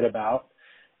passionate about,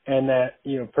 and that,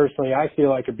 you know, personally I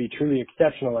feel I could be truly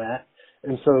exceptional at.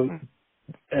 And so,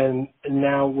 and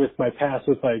now with my past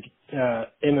with like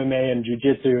MMA and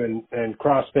jiu-jitsu and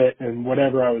CrossFit and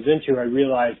whatever I was into, I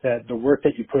realized that the work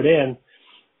that you put in,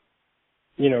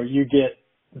 you know, you get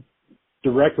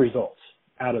direct results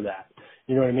out of that.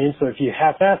 You know what I mean? So if you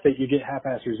half-ass it, you get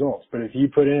half-ass results. But if you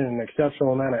put in an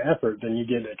exceptional amount of effort, then you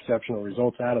get exceptional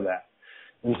results out of that.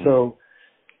 And so,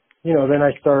 you know, then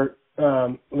I start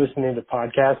listening to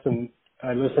podcasts, and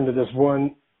I listened to this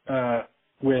one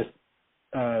with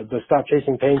the Stop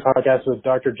Chasing Pain podcast with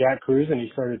Dr. Jack Cruz, and he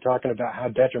started talking about how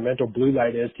detrimental blue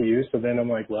light is to you. So then I'm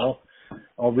like, well,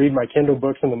 I'll read my Kindle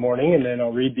books in the morning, and then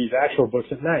I'll read these actual books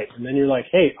at night. And then you're like,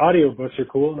 hey, audio books are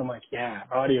cool. And I'm like, yeah,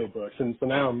 audio books. And so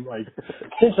now I'm like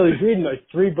essentially reading like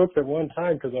 3 books at one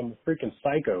time because I'm a freaking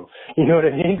psycho. You know what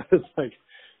I mean? It's like,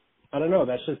 I don't know.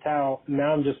 That's just how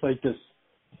now I'm just like this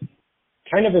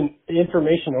kind of an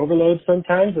information overload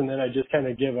sometimes, and then I just kind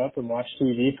of give up and watch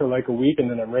TV for like a week, and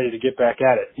then I'm ready to get back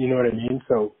at it. You know what I mean?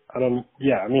 So I don't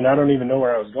even know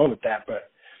where I was going with that,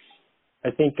 but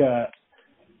I think,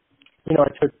 you know, I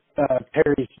took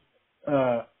Perry's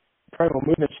Primal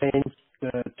Movement Change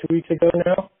 2 weeks ago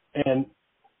now, and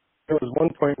there was one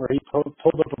point where he pulled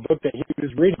up a book that he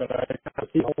was reading, but I got to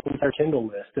see the whole entire Kindle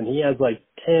list, and he has like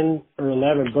 10 or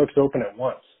 11 books open at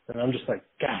once, and I'm just like,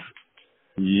 God.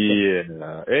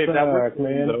 Yeah. Hey, that works,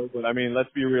 man. Though, but I mean, let's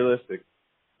be realistic.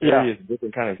 Perry is a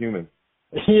different kind of human.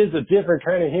 He is a different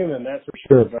kind of human, that's for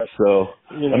sure. But, so,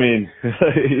 you know. I mean,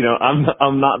 you know,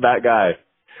 I'm not that guy.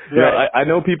 Right. You know, I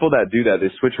know people that do that.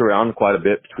 They switch around quite a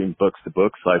bit between books to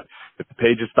books. Like, if the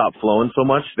pages stop flowing so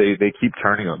much, they keep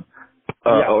turning them.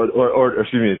 Or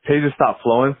excuse me, if pages stop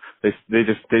flowing, they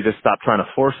just stop trying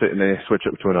to force it, and they switch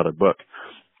it to another book.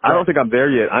 I don't think I'm there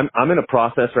yet. I'm in a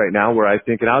process right now where I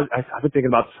think, and I've been thinking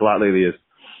about this a lot lately,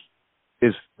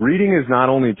 is reading is not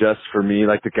only just for me,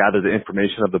 like to gather the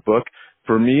information of the book.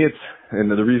 For me,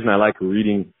 and the reason I like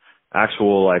reading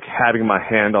actual, like having my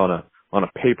hand on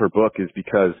a paper book is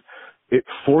because it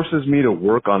forces me to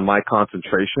work on my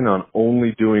concentration on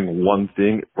only doing one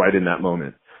thing right in that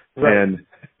moment. Right.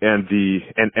 And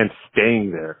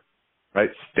staying there. Right?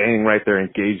 Staying right there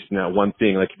engaged in that one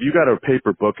thing. Like if you got a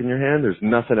paper book in your hand, there's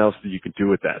nothing else that you could do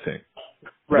with that thing.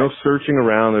 Right. No searching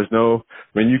around.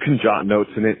 You can jot notes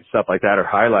in it and stuff like that or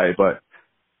highlight, but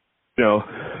you know,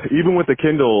 even with the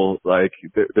Kindle, like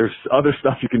there's other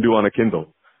stuff you can do on a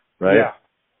Kindle, right?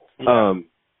 Yeah.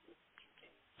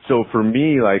 So for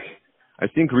me, like, I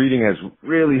think reading has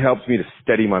really helped me to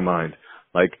steady my mind.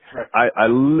 Like,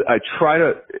 I try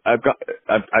to,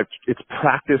 it's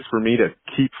practice for me to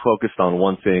keep focused on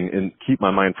one thing and keep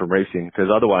my mind from racing,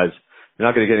 because otherwise you're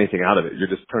not going to get anything out of it. You're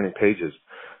just turning pages.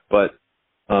 But,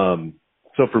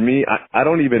 so for me, I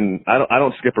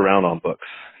don't skip around on books.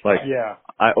 Like,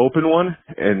 I open one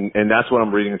and that's what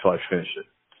I'm reading until I finish it.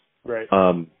 Right.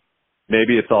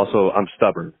 Maybe it's also, I'm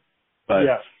stubborn, but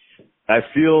I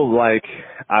feel like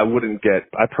I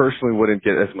personally wouldn't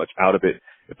get as much out of it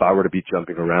if I were to be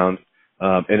jumping around.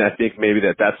 And I think maybe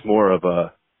that's more of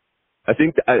I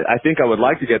think I would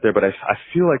like to get there, but I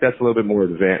feel like that's a little bit more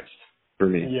advanced for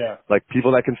me. Yeah. Like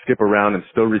people that can skip around and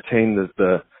still retain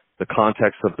the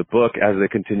context of the book as they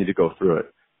continue to go through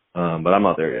it. But I'm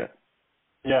not there yet.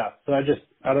 Yeah. So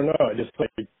I don't know. I just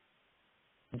like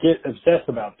get obsessed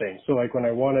about things. So like when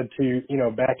I wanted to,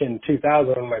 back in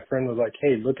 2000, my friend was like,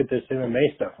 "Hey, look at this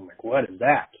MMA stuff." I'm like, "What is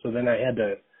that?" So then I had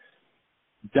to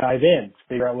dive in,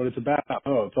 figure out what it's about.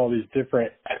 Oh, it's all these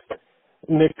different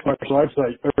mixed martial arts,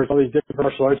 or all these different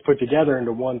martial arts put together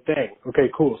into one thing. Okay,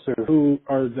 cool. So who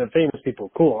are the famous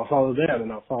people? Cool. I'll follow them,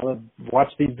 and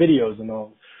watch these videos, and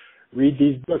I'll read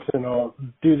these books, and I'll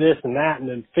do this and that, and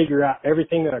then figure out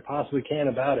everything that I possibly can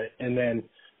about it, and then,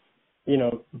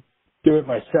 do it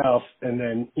myself. And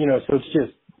then, so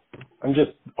I'm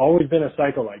just always been a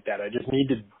cycle like that. I just need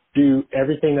to do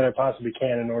everything that I possibly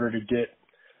can in order to get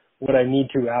what I need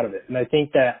to out of it. And I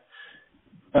think that,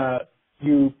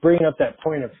 you bring up that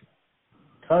point of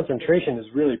concentration is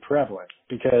really prevalent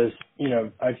because,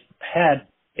 I've had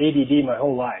ADD my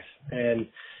whole life. And,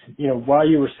 while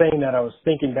you were saying that, I was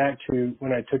thinking back to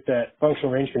when I took that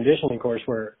functional range conditioning course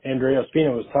where Andrea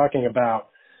Spino was talking about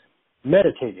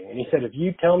meditating. And he said, if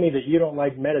you tell me that you don't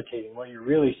like meditating, what you're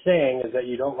really saying is that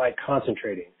you don't like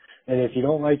concentrating. And if you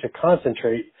don't like to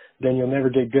concentrate, then you'll never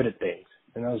get good at things.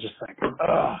 And I was just like,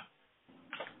 ugh.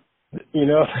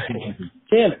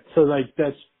 Damn it. So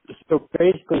so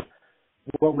basically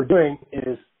what we're doing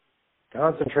is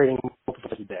concentrating multiple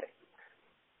times a day.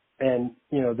 And,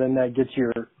 then that gets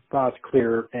your thoughts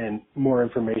clear and more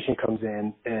information comes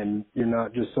in and you're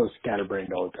not just so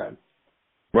scatterbrained all the time.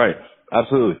 Right.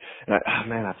 Absolutely. And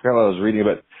I forgot what I was reading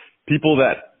about people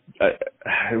that,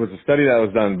 it was a study that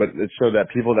was done, but it showed that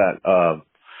people that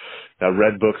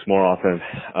read books more often,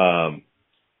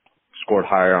 scored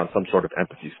higher on some sort of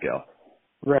empathy scale.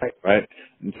 Right. Right.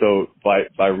 And so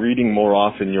by reading more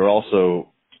often, you're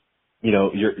also,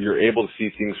 you're able to see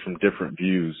things from different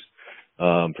views,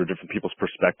 for different people's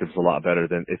perspectives a lot better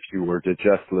than if you were to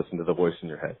just listen to the voice in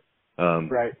your head.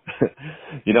 Right.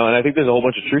 And I think there's a whole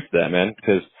bunch of truth to that, man,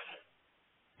 because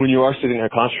when you are sitting there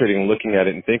concentrating and looking at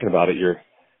it and thinking about it, you're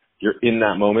in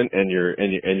that moment and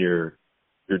you're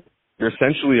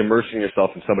essentially immersing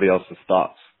yourself in somebody else's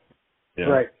thoughts.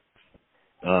 Right.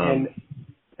 And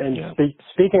yeah.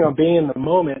 Speaking of being in the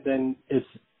moment, then it's,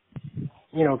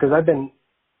 because I've been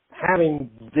having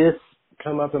this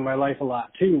come up in my life a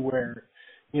lot too, where,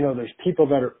 there's people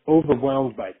that are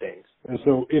overwhelmed by things. And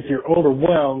so if you're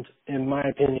overwhelmed, in my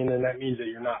opinion, then that means that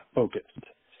you're not focused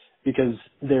because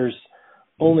there's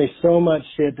only so much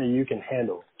shit that you can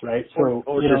handle, right? So,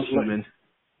 or just human.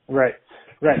 Right.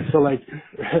 So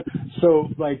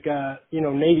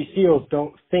Navy SEALs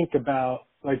don't think about,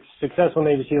 successful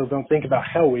Navy SEALs don't think about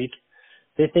Hell Week.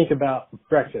 They think about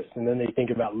breakfast, and then they think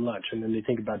about lunch, and then they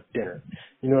think about dinner.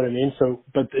 You know what I mean? So,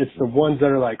 but it's the ones that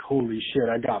are like, holy shit,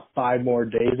 I got 5 more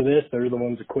days of this. They're the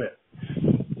ones that quit.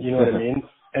 You know what I mean?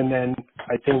 And then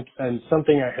I think, and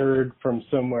something I heard from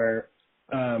somewhere,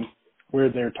 where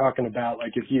they're talking about,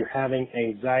 if you're having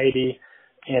anxiety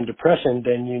and depression,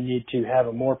 then you need to have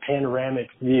a more panoramic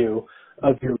view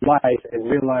of your life and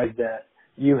realize that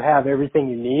you have everything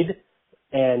you need,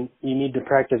 and you need to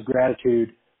practice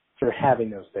gratitude for having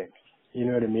those things. You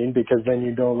know what I mean? Because then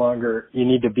you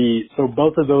need to be, so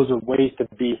both of those are ways to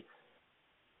be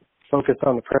focused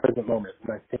on the present moment.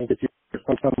 And I think if you're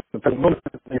focused on the present moment,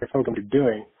 then you're focused on what you're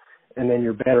doing, and then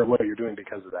you're better at what you're doing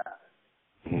because of that.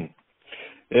 Mm-hmm.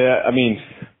 Yeah,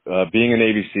 being a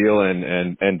Navy SEAL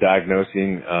and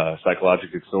diagnosing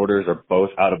psychological disorders are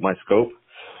both out of my scope.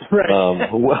 Right.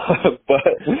 But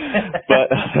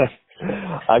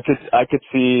I could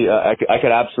see I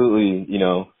could absolutely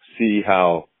see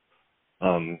how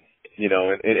and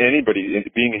anybody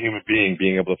being a human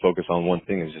being able to focus on one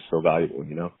thing is just so valuable.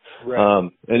 Right.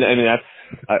 And that's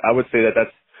I would say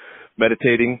that's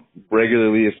meditating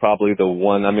regularly is probably the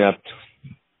one. I've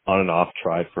on and off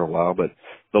tried for a while, but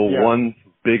the one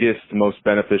biggest, most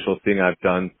beneficial thing I've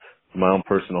done for my own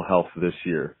personal health this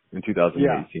year in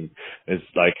 2018 is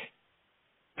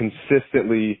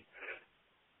consistently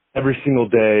every single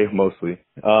day, mostly,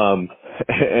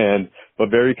 but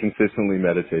very consistently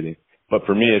meditating. But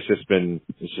for me, it's just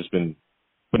been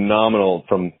phenomenal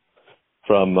from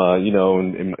in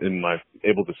my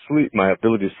my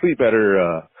ability to sleep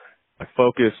better, my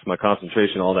focus, my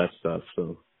concentration, all that stuff.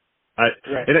 So.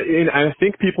 And I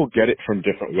think people get it from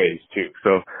different ways too.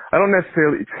 So I don't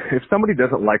necessarily, if somebody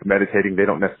doesn't like meditating, they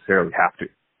don't necessarily have to.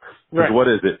 Because what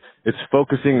is it? It's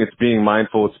focusing, it's being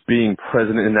mindful, it's being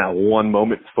present in that one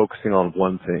moment, it's focusing on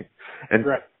one thing. And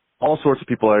all sorts of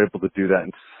people are able to do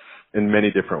that in many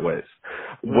different ways.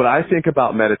 What I think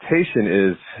about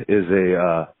meditation is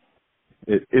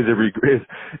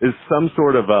is some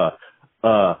sort of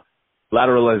a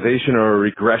lateralization or a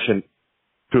regression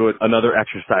to another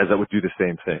exercise that would do the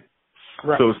same thing.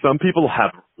 Right. So some people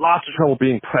have lots of trouble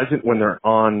being present when they're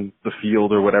on the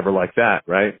field or whatever like that,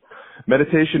 right?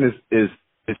 Meditation is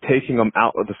taking them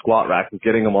out of the squat rack and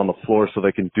getting them on the floor so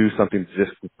they can do something to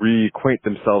just reacquaint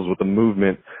themselves with the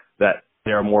movement that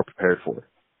they are more prepared for.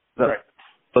 Right.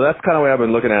 So that's kind of the way I've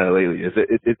been looking at it lately.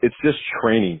 It's just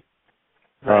training,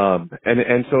 right.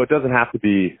 and so it doesn't have to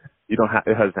be. It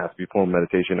doesn't have to be formal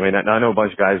meditation. I mean, I know a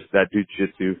bunch of guys that do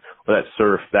jiu-jitsu or that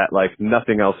surf that like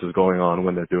nothing else is going on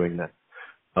when they're doing that.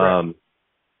 Right.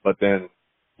 But then,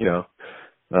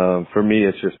 for me,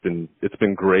 it's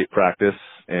been great practice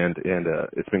and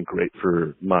it's been great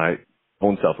for my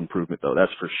own self-improvement though.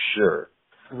 That's for sure.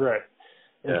 Right.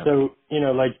 And yeah.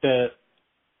 so,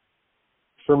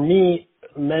 for me,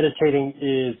 meditating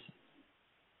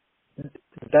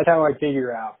that's how I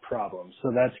figure out problems.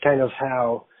 So that's kind of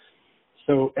how,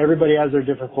 so everybody has their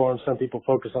different forms. Some people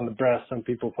focus on the breath. Some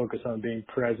people focus on being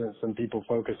present. Some people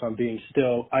focus on being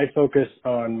still. I focus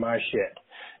on my shit.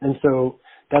 And so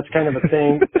that's kind of a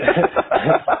thing.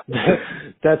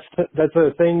 that's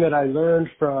a thing that I learned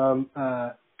from,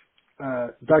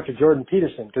 Dr. Jordan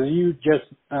Peterson, because you just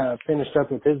finished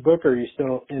up with his book. Or are you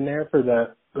still in there for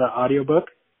the audio book?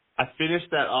 I finished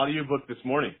that audio book this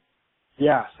morning.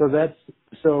 Yeah, so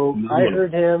I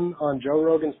heard him on Joe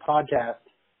Rogan's podcast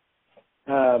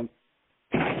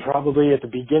probably at the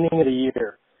beginning of the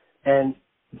year, and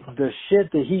the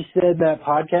shit that he said in that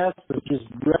podcast was just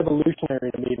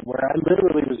revolutionary to me, where I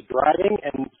literally was driving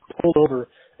and pulled over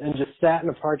and just sat in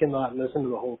a parking lot and listened to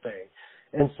the whole thing.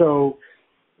 And so,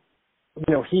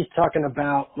 he's talking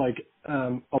about like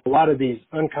a lot of these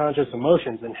unconscious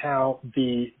emotions and how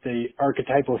the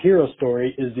archetypal hero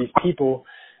story is these people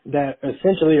that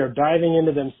essentially are diving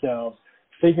into themselves,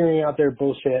 figuring out their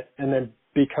bullshit, and then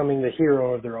becoming the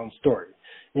hero of their own story.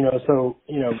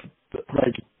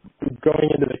 Like going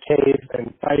into the cave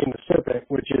and fighting the serpent,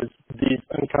 which is these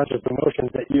unconscious emotions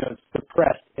that you have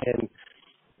suppressed and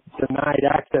denied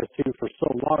access to for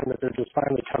so long that they're just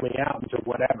finally coming out into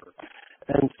whatever.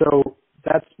 And so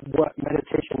that's what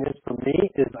meditation is for me,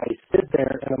 is I sit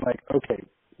there and I'm like, okay,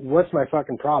 what's my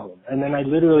fucking problem? And then I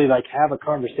literally like have a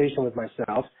conversation with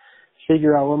myself,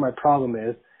 figure out what my problem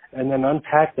is, and then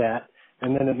unpack that,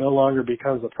 and then it no longer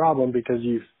becomes a problem because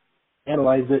you've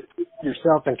analyzed it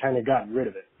yourself and kind of gotten rid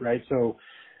of it, right? So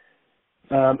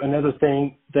another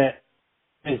thing that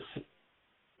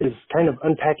is kind of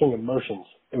unpacking emotions,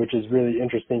 which is really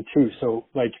interesting too. So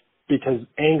like, because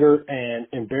anger and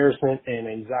embarrassment and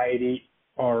anxiety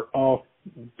are all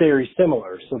very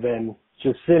similar. So then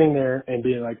just sitting there and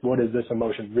being like, what is this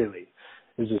emotion really?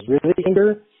 Is this really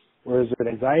anger? Or is it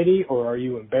anxiety? Or are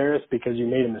you embarrassed because you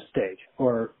made a mistake?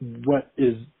 Or what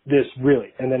is this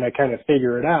really? And then I kind of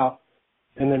figure it out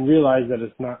and then realize that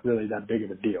it's not really that big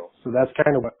of a deal. So that's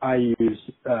kind of what I use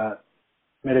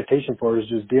meditation for, is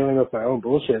just dealing with my own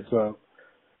bullshit so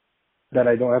that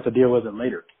I don't have to deal with it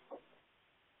later.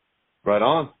 Right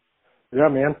on. Yeah,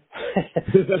 man.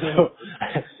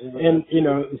 And,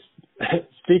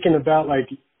 speaking about like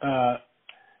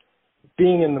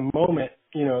being in the moment,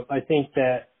 I think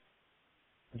that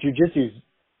jiu-jitsu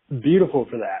is beautiful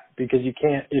for that, because you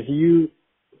can't, if you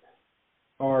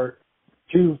are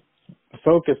too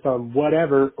focused on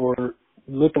whatever, or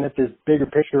looking at this bigger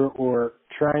picture, or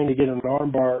trying to get an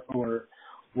arm bar or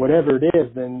whatever it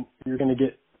is, then you're going to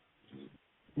get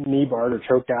knee barred or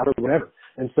choked out or whatever.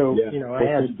 And so,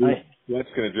 That's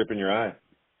going to drip in your eye.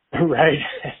 Right.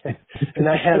 And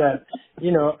I had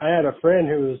a friend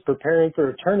who was preparing for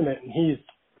a tournament, and he's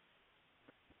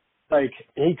like,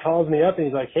 he calls me up and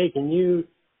he's like, hey, can you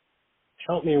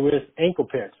help me with ankle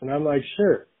picks? And I'm like,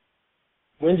 sure.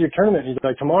 When's your tournament? And he's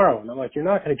like, tomorrow. And I'm like, you're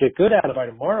not going to get good at it by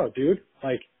tomorrow, dude.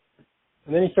 Like,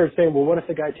 and then he starts saying, well, what if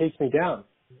the guy takes me down?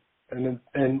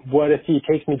 And what if he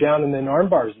takes me down and then arm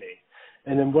bars me?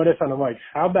 And then what if, and I'm like,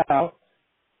 how about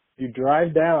you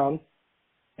drive down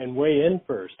and weigh in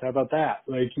first? How about that?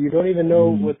 Like, you don't even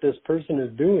know what this person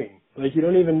is doing. Like, you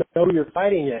don't even know you're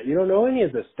fighting yet. You don't know any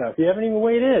of this stuff. You haven't even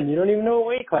weighed in. You don't even know what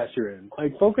weight class you're in.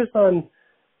 Like, focus on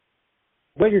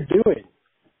what you're doing.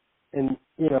 And,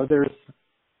 there's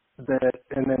that,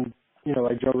 and then,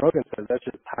 like Joe Rogan says, that's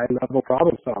just high level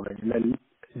problem solving. And then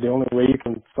the only way you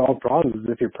can solve problems is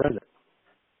if you're present.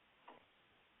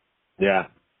 Yeah,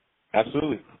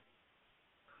 absolutely.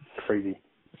 Crazy.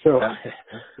 So,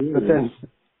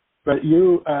 but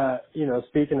you,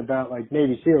 speaking about like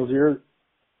Navy SEALs,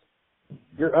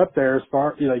 you're up there as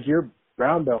far, like, you're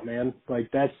brown belt, man. Like,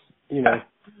 that's, I'm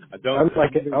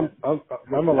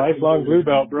a lifelong blue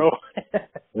belt, bro.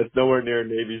 It's nowhere near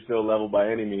Navy SEAL level by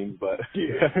any means, but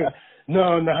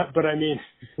no, not. But I mean,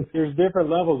 there's different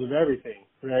levels of everything,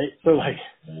 right? So like,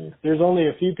 there's only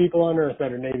a few people on Earth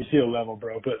that are Navy SEAL level,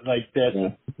 bro. But like that's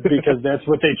because that's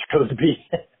what they chose to be.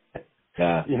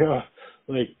 Yeah. You know,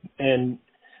 like, and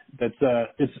that's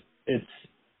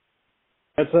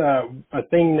that's a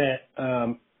thing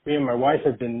that me and my wife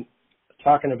have been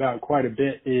talking about quite a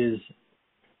bit is,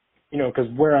 you know,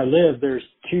 because where I live, there's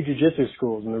 2 jiu-jitsu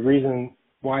schools, and the reason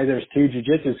why there's 2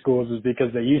 jiu-jitsu schools is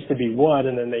because they used to be one,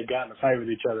 and then they got in a fight with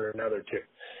each other, and now they're 2.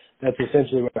 That's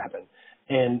essentially what happened.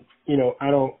 And, you know, I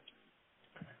don't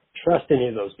trust any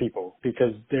of those people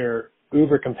because they're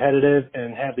uber competitive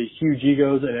and have these huge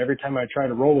egos, and every time I try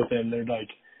to roll with them,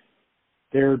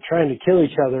 they're trying to kill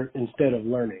each other instead of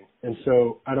learning. And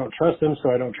so I don't trust them,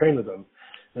 so I don't train with them.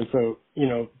 And so, you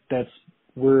know,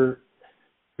 we're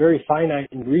very finite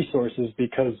in resources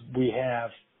because we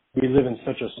live in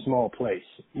such a small place,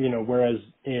 you know, whereas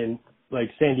in like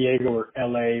San Diego or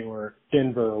LA or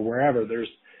Denver or wherever, there's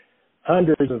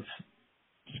hundreds of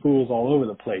schools all over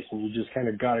the place, and you just kind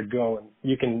of got to go, and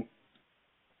you can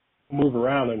move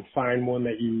around and find one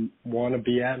that you want to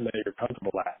be at and that you're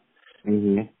comfortable at.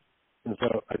 Mhm. And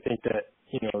so I think that,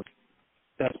 you know,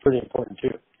 that's pretty important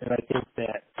too. And I think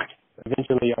that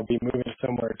eventually I'll be moving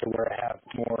somewhere to where I have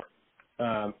more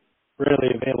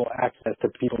readily available access to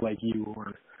people like you,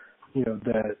 or, you know,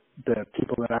 the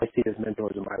people that I see as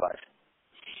mentors in my life.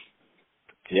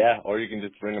 Yeah, or you can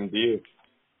just bring them to you.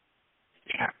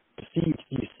 Yeah. See,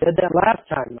 you said that last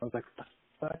time, and I was like, what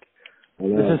the fuck?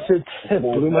 This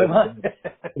blew my mind.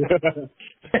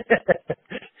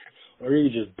 Or you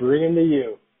just bring them to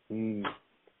you. Mm.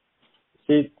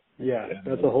 See, yeah,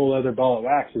 that's a whole other ball of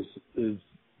wax is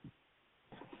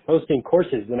hosting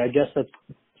courses. And I guess that's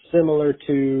similar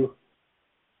to,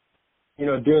 you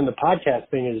know, doing the podcast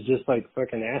thing is just like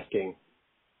fucking asking,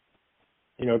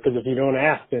 you know, because if you don't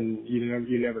ask, then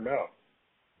you never know.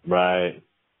 Right.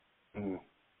 Mm.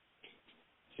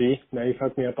 See, now you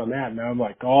fucked me up on that. Now I'm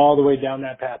like all the way down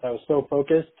that path. I was so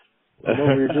focused on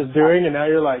what we were just doing, and now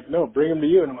you're like, no, bring them to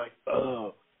you. And I'm like,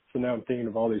 oh. So now I'm thinking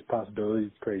of all these possibilities.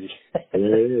 It's crazy.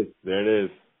 There it is. There it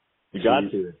is. You got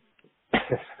to.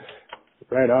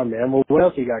 Right on, man. Well, what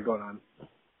else you got going on?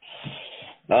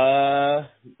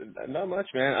 Not much,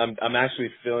 man. I'm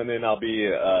actually filling in. I'll be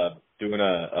doing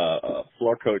a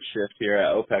floor coach shift here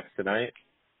at OPEX tonight.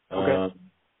 Okay.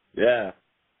 Yeah.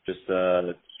 Just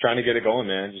trying to get it going,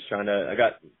 man. Just I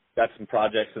got some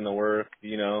projects in the work,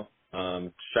 you know.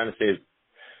 Just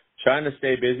trying to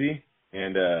stay busy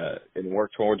and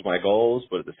work towards my goals,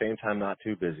 but at the same time not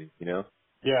too busy, you know?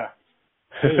 Yeah.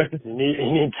 You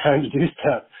need time to do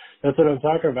stuff. That's what I'm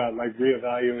talking about, like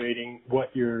reevaluating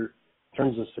what your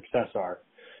terms of success are.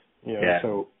 You know, Yeah.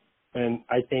 So, and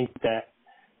I think that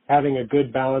having a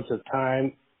good balance of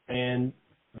time and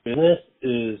business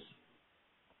is,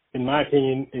 in my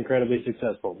opinion, incredibly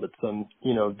successful. But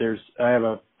you know, I have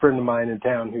a friend of mine in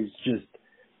town who's just,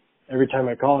 every time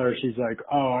I call her, she's like,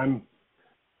 oh, I'm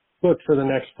booked for the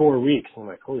next 4 weeks. I'm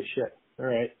like, holy shit. All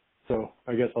right. So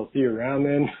I guess I'll see you around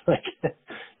then. Like,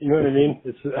 you know what I mean?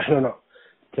 It's, I don't know.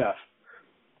 Tough.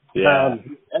 Yeah.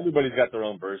 Everybody's got their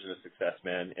own version of success,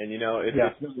 man. And you know,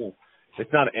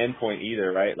 it's not an end point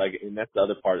either, right? Like, and that's the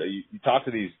other part. You talk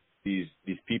to these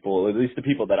people, at least the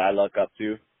people that I look up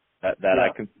to, that I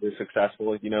consider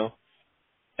successful, you know,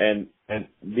 and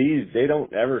they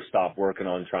don't ever stop working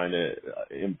on trying to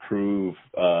improve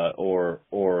or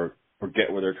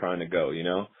get where they're trying to go, you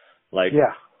know, like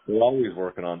they're always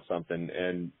working on something,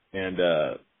 and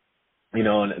you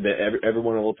know, and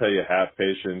everyone will tell you have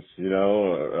patience, you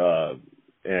know,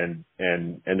 and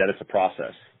that it's a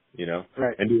process, you know,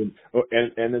 right. And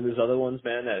then there's other ones,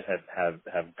 man, that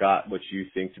have got what you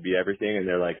think to be everything, and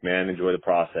they're like, man, enjoy the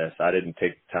process. I didn't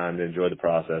take the time to enjoy the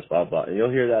process, blah blah. And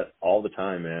you'll hear that all the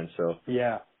time, man. So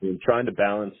yeah, I'm trying to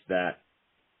balance that,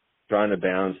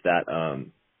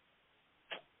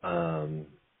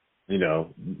 you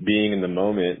know, being in the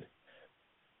moment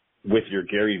with your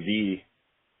Gary V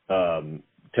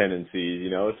tendencies, you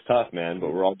know, it's tough, man,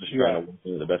 but we're all just trying to work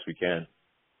it the best we can.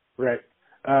 Right.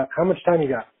 How much time you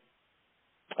got?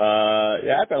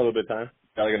 Yeah, I've got a little bit of time.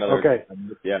 Got like another. Okay.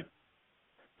 Yeah.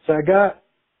 So I got,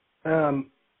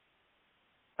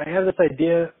 I have this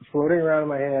idea floating around in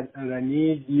my head, and I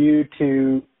need you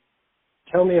to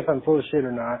tell me if I'm full of shit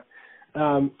or not.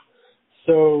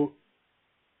 So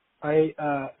I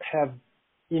have,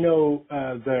 you know,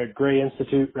 the Gray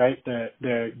Institute, right?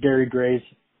 The Gary Gray's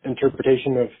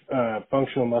interpretation of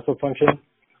functional muscle function.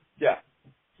 Yeah.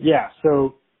 Yeah.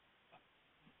 So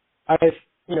I've,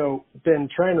 you know, been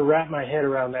trying to wrap my head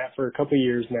around that for a couple of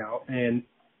years now, and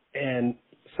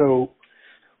so,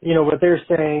 what they're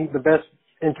saying, the best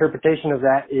interpretation of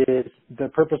that is the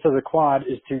purpose of the quad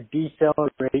is to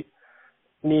decelerate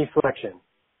knee flexion,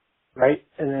 right?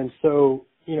 And then so,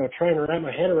 trying to wrap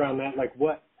my head around that, like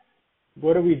what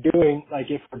are we doing, like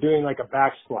if we're doing like a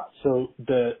back squat? So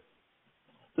the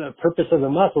purpose of the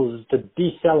muscles is to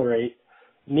decelerate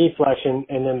knee flexion,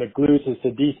 and then the glutes is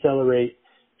to decelerate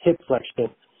hip flexion.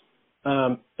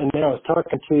 And then I was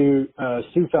talking to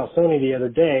Sue Falsoni the other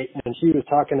day, and she was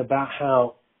talking about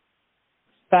how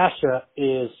fascia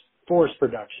is force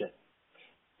production.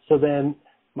 So then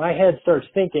my head starts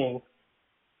thinking,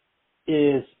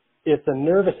 is if the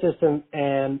nervous system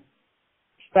and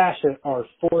fascia are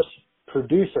force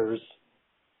producers,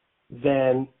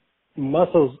 then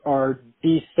muscles are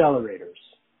decelerators.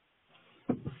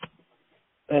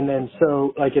 And then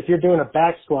so, like if you're doing a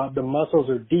back squat, the muscles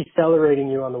are decelerating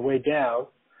you on the way down,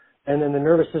 and then the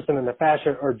nervous system and the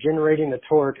fascia are generating the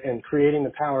torque and creating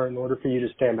the power in order for you to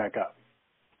stand back up.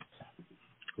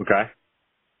 Okay.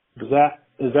 Does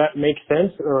that make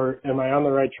sense, or am I on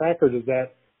the right track, or does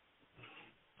that?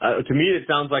 To me, it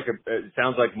sounds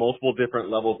like multiple different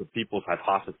levels of people's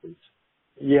hypotheses.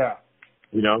 Yeah.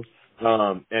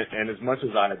 And as much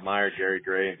as I admire Gary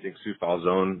Gray and think Sue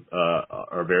Falzone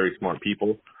are very smart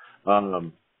people,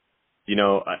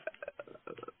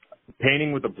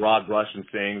 painting with a broad brush and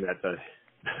saying that the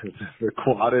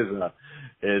quad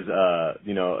is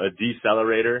a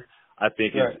decelerator, I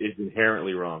think is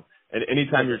inherently wrong. And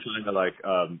anytime you're trying to like,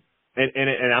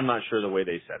 and I'm not sure the way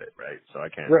they said it, right? So I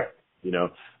can't,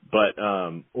 but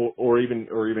or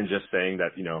even just saying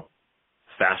that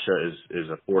fascia is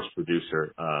a force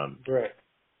producer.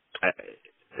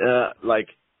 Like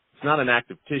it's not an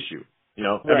active tissue, I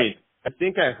mean, I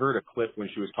think I heard a clip when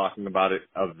she was talking about it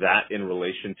of that in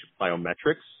relation to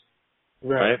plyometrics.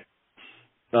 Right.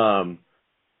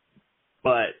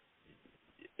 But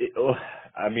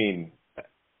I mean,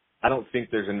 I don't think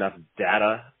there's enough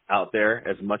data out there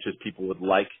as much as people would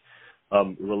like,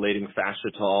 relating fascia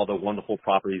to all the wonderful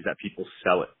properties that people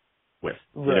sell it with,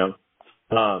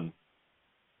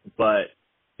 but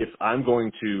if I'm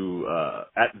going to,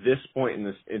 at this point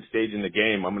in stage in the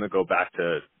game, I'm going to go back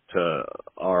to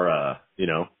our,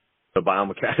 the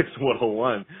biomechanics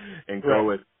 101 and go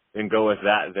with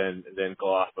that, then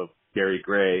go off of Gary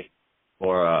Gray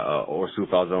or Sue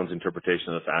Falzone's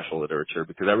interpretation of the fascial literature,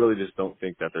 because I really just don't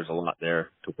think that there's a lot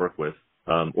there to work with,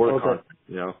 or the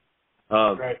content,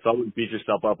 so I wouldn't beat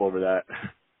yourself up over that.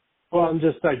 Well, I'm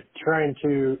just like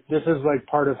this is like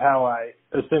part of how I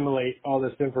assimilate all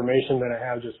this information that I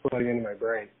have just flooding into my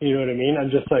brain. You know what I mean? I'm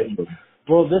just like,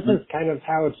 well, this is kind of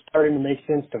how it's starting to make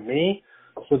sense to me.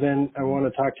 So then I want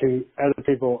to talk to other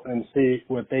people and see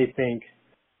what they think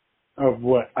of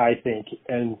what I think,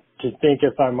 and to think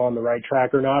if I'm on the right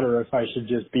track or not, or if I should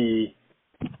just be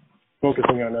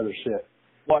focusing on other shit.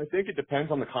 Well, I think it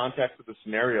depends on the context of the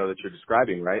scenario that you're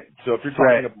describing, right? So if you're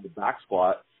talking about the back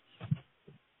squat,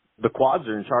 the quads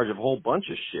are in charge of a whole bunch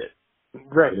of shit.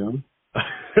 Right.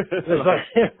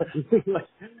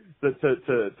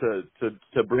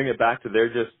 To bring it back to their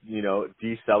just,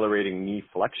 decelerating knee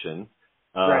flexion,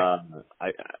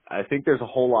 I think there's a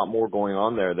whole lot more going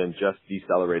on there than just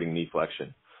decelerating knee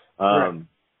flexion.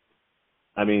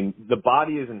 I mean, the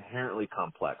body is inherently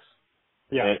complex.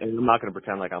 Yeah. And I'm not going to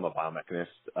pretend like I'm a biomechanist,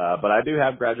 but I do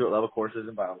have graduate level courses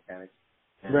in biomechanics.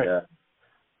 And,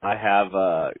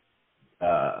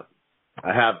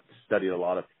 I have studied a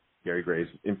lot of Gary Gray's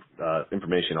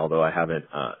information, although I haven't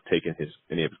taken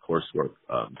any of his coursework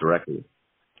directly.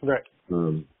 Right.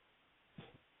 And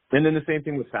then the same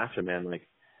thing with fascia, man. Like,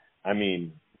 I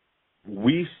mean,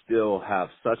 we still have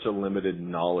such a limited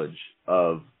knowledge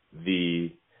of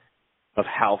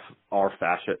how our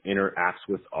fascia interacts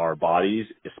with our bodies,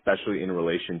 especially in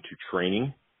relation to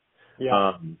training.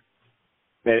 Yeah.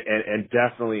 And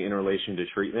definitely in relation to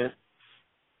treatment,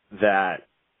 that,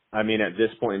 I mean, at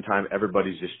this point in time,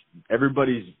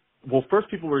 well, first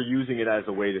people were using it as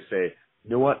a way to say, you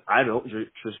know what, I don't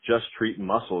just treat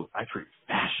muscles, I treat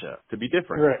fascia to be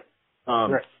different. Right.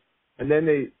 And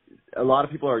then a lot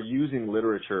of people are using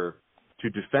literature to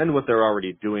defend what they're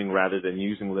already doing rather than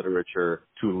using literature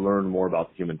to learn more about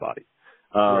the human body.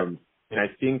 And I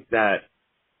think that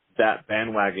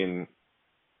bandwagon,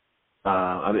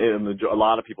 I mean, a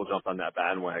lot of people jumped on that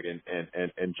bandwagon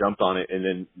and jumped on it and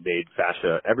then made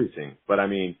fascia everything. But I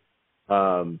mean,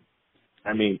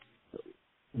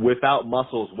 without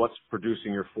muscles, what's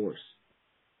producing your force?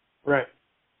 Right.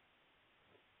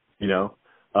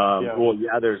 Well,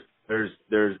 yeah, there's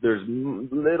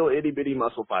little itty bitty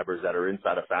muscle fibers that are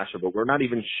inside of fascia, but we're not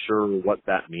even sure what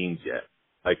that means yet.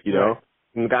 Like,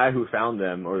 And the guy who found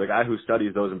them, or the guy who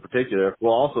studies those in particular,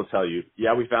 will also tell you,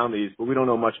 yeah, we found these, but we don't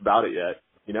know much about it yet.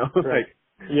 You know, Right.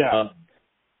 Yeah.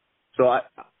 So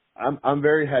I'm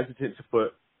very hesitant to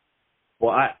put.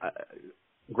 Well,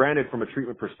 granted, from a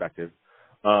treatment perspective,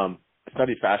 I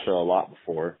studied fascia a lot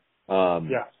before.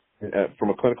 Yeah. From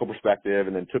a clinical perspective,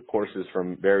 and then took courses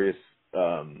from various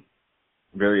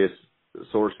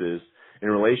sources in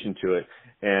relation to it.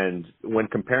 And when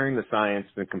comparing the science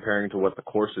and comparing to what the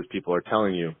courses people are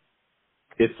telling you,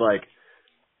 it's like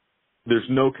there's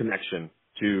no connection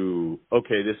to,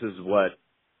 okay, this is what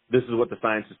the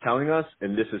science is telling us,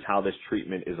 and this is how this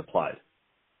treatment is applied.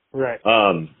 Right.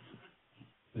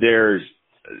 There's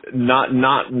not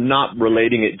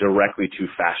relating it directly to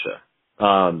fascia.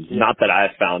 Not that I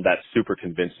have found that super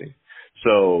convincing.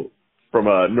 So from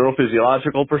a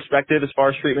neurophysiological perspective, as far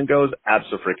as treatment goes,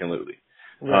 absolutely.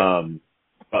 Right.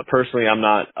 But personally, I'm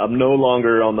no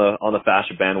longer on the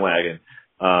fascia bandwagon.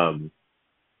 And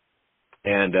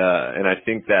I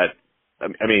think that,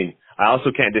 I mean, I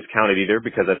also can't discount it either,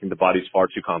 because I think the body's far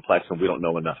too complex and we don't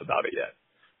know enough about it yet.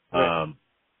 Right.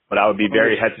 But I would be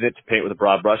very hesitant to paint with a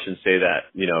broad brush and say that,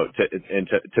 you know,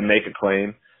 to make a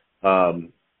claim,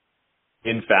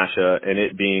 in fascia and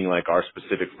it being like our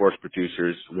specific force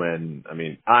producers, when, I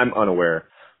mean, I'm unaware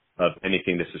of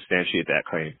anything to substantiate that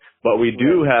claim. But we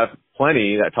do have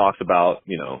plenty that talks about,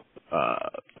 you know,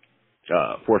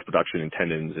 force production in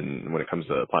tendons and when it comes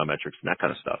to plyometrics and that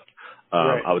kind of stuff.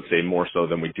 I would say more so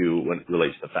than we do when it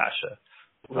relates to fascia.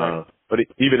 Right. But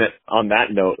even on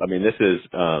that note, I mean, this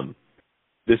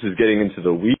is getting into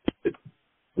the weeds,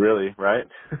 really, right?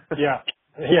 Yeah.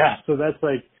 Yeah. So that's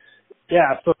like,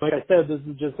 yeah, so like I said, this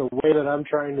is just a way that I'm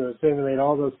trying to assimilate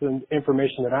all this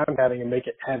information that I'm having and make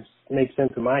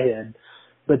sense in my head.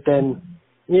 But then,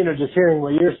 you know, just hearing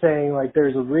what you're saying, like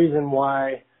there's a reason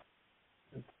why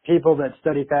people that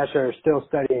study fascia are still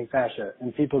studying fascia,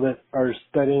 and people that are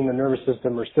studying the nervous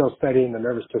system are still studying the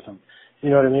nervous system. You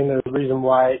know what I mean? There's a reason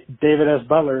why David S.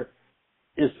 Butler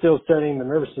is still studying the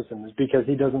nervous system, is because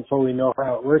he doesn't fully know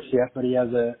how it works yet, but he has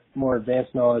a more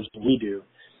advanced knowledge than we do.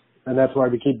 And that's why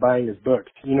we keep buying his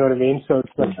books. You know what I mean? So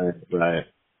it's like, right.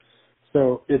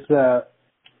 So it's,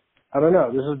 I don't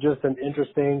know. This is just an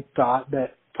interesting thought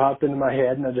that popped into my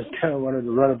head, and I just kind of wanted to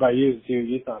run it by you and see what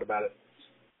you thought about it.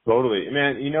 Totally,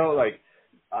 man. You know, like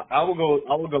I'll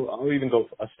even go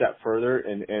a step further.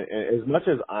 And as much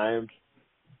as I'm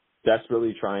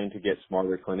desperately trying to get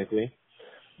smarter clinically,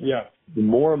 yeah, the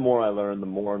more and more I learn, the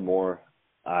more and more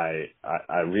I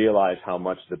realize how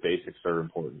much the basics are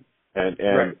important.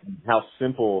 And how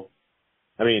simple,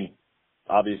 I mean,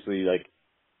 obviously, like,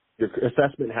 your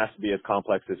assessment has to be as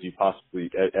complex as you possibly,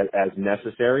 as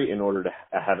necessary in order to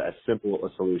have as simple a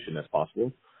solution as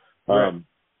possible.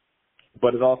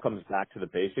 But it all comes back to the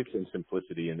basics and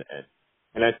simplicity in the end.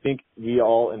 And I think we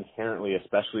all inherently,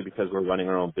 especially because we're running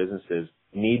our own businesses,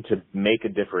 need to make a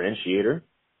differentiator.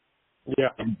 Yeah.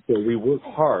 And so we work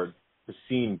hard to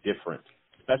seem different,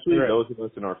 especially those of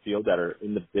us in our field that are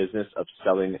in the business of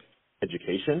selling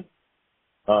education.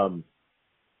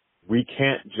 We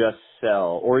can't just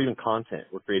sell, or even content.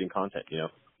 We're creating content, you know.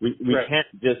 We can't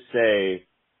just say,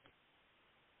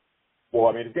 well,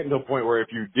 I mean, it's getting to a point where if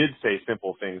you did say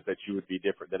simple things that you would be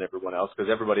different than everyone else,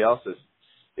 because everybody else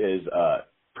is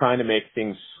trying to make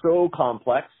things so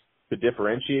complex to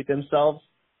differentiate themselves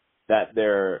that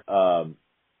they're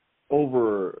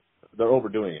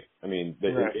overdoing it. I mean,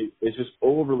 it's just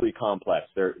overly complex.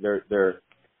 They're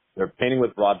painting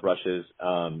with broad brushes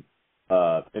in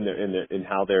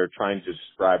how they're trying to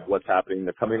describe what's happening.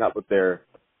 They're coming up with their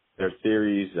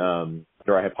theories,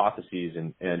 their hypotheses,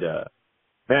 and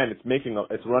man,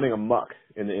 it's running amok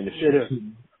in the industry. It is.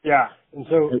 Yeah, and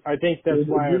so I think that's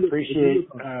why I appreciate.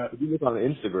 If you look on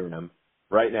Instagram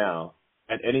right now,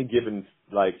 at any given,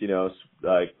 like, you know,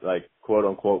 like quote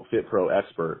unquote Fit Pro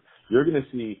expert, you're going to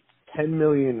see 10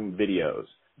 million videos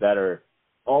that are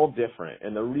all different.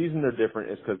 And the reason they're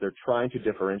different is because they're trying to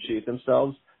differentiate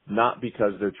themselves, not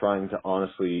because they're trying to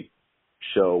honestly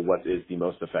show what is the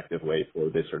most effective way for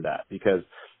this or that. Because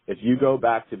if you go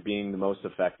back to being the most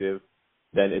effective,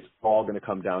 then it's all going to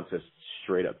come down to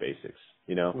straight up basics,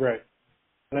 you know? Right.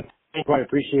 And I think why I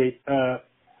appreciate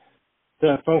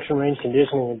the function range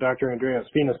conditioning of Dr. Andrea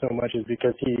Spina so much is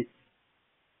because he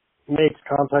makes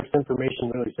complex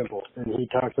information really simple. And he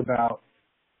talks about,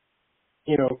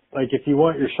 you know, like if you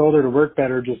want your shoulder to work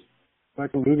better, just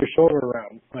fucking move your shoulder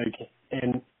around. Like,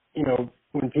 and, you know,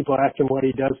 when people ask him what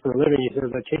he does for a living, he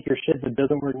says, I take your shit that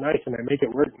doesn't work nice and I make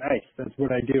it work nice. That's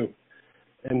what I do.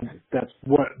 And that's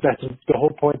the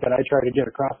whole point that I try to get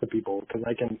across to people, because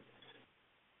I can,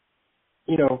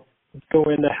 you know, go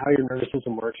into how your nervous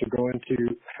system works or go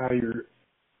into how your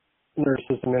nervous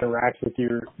system interacts with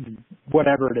your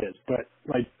whatever it is. But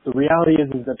like the reality is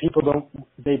that people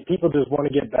just want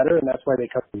to get better, and that's why they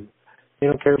come to you. They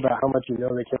don't care about how much you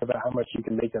know, they care about how much you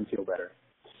can make them feel better.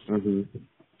 Mm-hmm.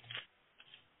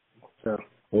 So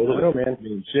Totally. I don't know, man. I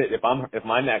mean, shit, if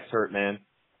my neck's hurt, man,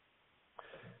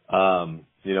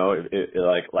 you know,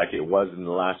 like it was in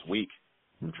the last week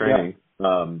from training,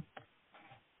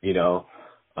 you know,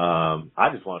 I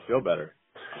just want to feel better.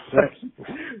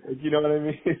 You know what I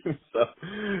mean?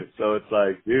 So it's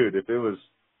like, dude, if it was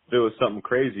something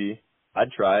crazy,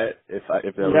 I'd try it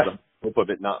if there was a hope of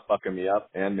it not fucking me up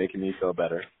and making me feel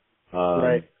better.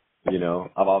 Right. You know,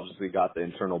 I've obviously got the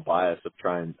internal bias of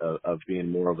trying of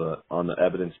being more of on the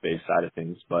evidence-based side of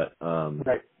things, but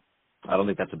right. I don't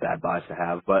think that's a bad bias to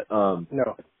have. But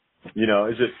no, you know,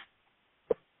 it's just,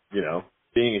 you know,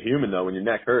 being a human though, when your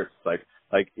neck hurts, like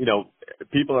you know,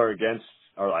 people are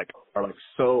like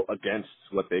so against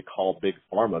what they call big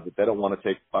pharma that they don't want to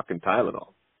take fucking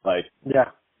Tylenol. Like,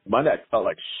 my neck felt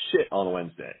like shit on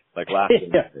Wednesday, like last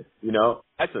Wednesday. You know,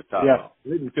 I took Tylenol. I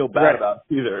didn't feel bad about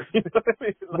it either. You know what I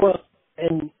mean? Like, well,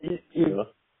 and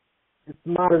it's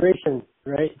moderation,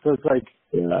 right? So it's like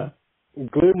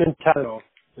gluten and Tylenol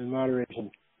in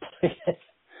moderation.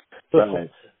 So,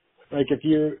 like if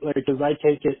you because I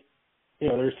take it, you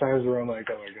know, there's times where I'm like,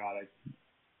 oh my god,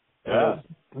 I have a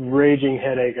raging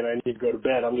headache and I need to go to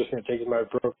bed. I'm just going to take my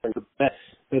ibuprofen to bed.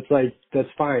 It's like, that's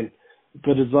fine.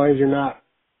 But as long as you're not,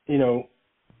 you know,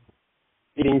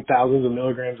 eating thousands of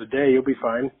milligrams a day, you'll be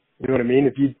fine. You know what I mean?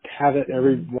 If you have it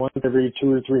every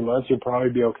 2 or 3 months, you'll probably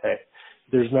be okay.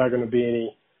 There's not going to be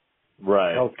any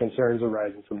health concerns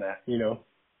arising from that, you know?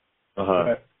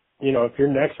 But, you know, if your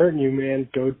neck's hurting you, man,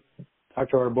 go talk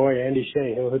to our boy, Andy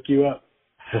Shea. He'll hook you up.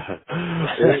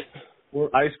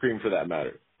 Or ice cream for that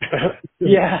matter. Right.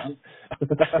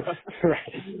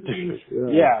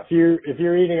 If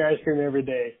you're eating ice cream every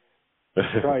day,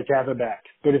 probably tap it back.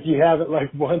 But if you have it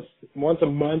like once a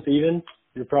month even,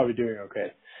 you're probably doing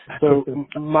okay. So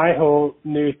my whole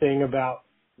new thing about,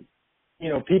 you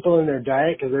know, people in their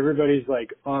diet, because everybody's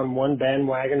like on one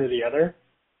bandwagon or the other.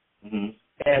 Mm-hmm.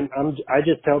 And I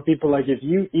just tell people, like, if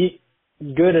you eat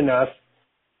good enough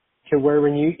to where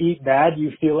when you eat bad,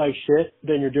 you feel like shit,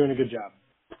 then you're doing a good job.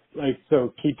 Like,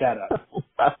 so keep that up.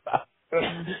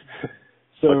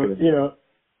 So, you know,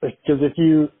 because if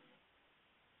you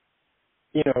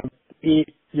know,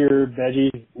 eat your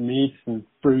veggies, meats, and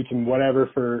fruits and whatever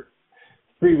for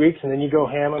 3 weeks, and then you go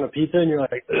ham on a pizza, and you're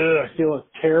like, ugh, I feel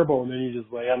terrible, and then you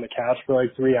just lay on the couch for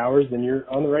like 3 hours, then you're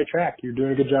on the right track. You're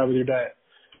doing a good job with your diet.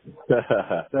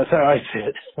 That's how I see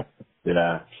it.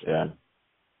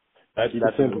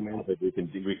 That's simple, man. Topic we can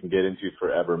get into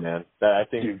forever, man. That I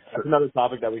think that's another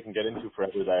topic that we can get into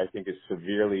forever that I think is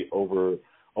severely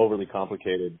overly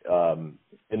complicated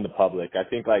in the public. I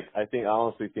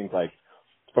honestly think like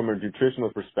from a nutritional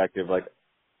perspective, like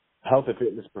health and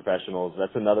fitness professionals,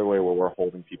 that's another way where we're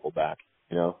holding people back,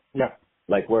 you know? Yeah.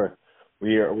 Like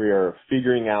we are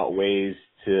figuring out ways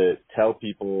to tell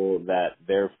people that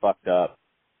they're fucked up,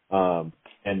 and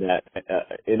that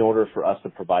in order for us to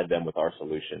provide them with our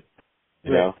solution,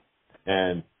 you know?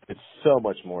 And it's so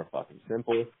much more fucking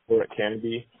simple, or it can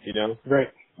be, you know?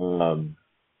 Right.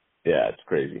 Yeah, it's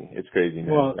crazy. It's crazy,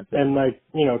 man. Well, and like,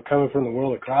 you know, coming from the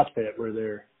world of CrossFit where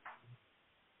they're,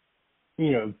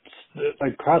 you know,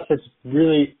 like CrossFit's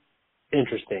really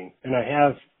interesting. And I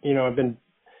have, you know, I've been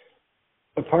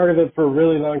a part of it for a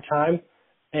really long time.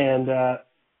 And,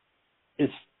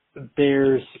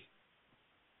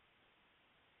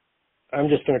 I'm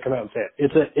just going to come out and say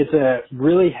it. It's a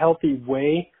really healthy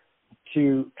way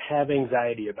to have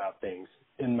anxiety about things,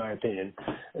 in my opinion.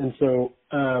 And so,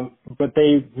 but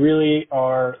they really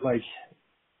are like,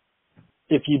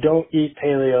 if you don't eat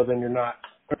paleo, then you're not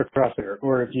a CrossFitter,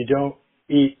 or if you don't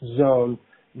eat zone,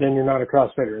 then you're not a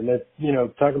CrossFitter. And that, you know,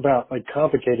 talk about like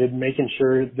complicated, making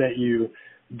sure that you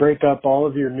break up all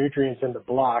of your nutrients into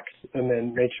blocks and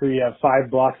then make sure you have 5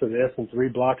 blocks of this and 3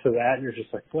 blocks of that. And you're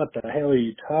just like, what the hell are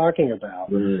you talking about?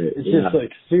 Right. It's just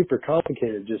like super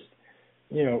complicated. Just,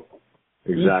 you know,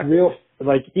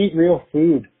 eat real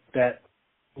food that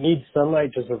needs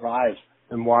sunlight to survive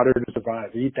and water to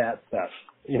survive. Eat that stuff.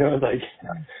 You know, like,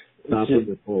 it's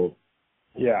just cold.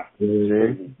 Yeah. You know what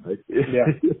I mean? Like,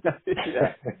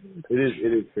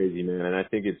 It is crazy, man. And I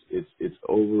think it's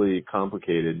overly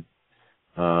complicated.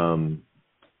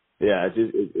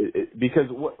 Because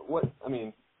what I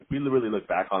mean, if we really look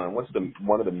back on it,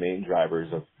 one of the main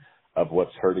drivers of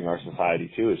what's hurting our society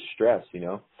too is stress, you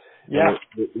know? Yeah.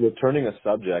 And we're turning a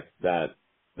subject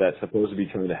that's supposed to be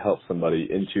trying to help somebody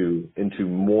into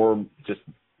more just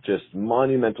just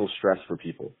monumental stress for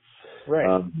people.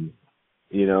 Right.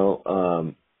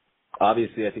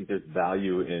 Obviously, I think there's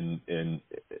value in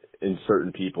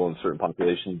certain people and certain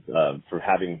populations for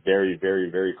having very, very,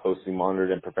 very closely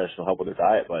monitored and professional help with their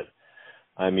diet. But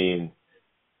I mean,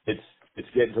 it's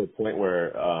getting to a point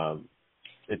where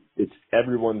it's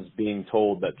everyone's being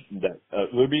told that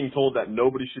we're being told that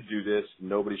nobody should do this,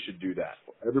 nobody should do that.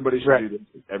 Everybody should do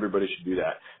this, everybody should do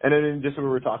that. And then just when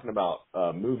we were talking about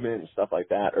movement and stuff like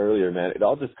that earlier, man, it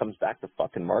all just comes back to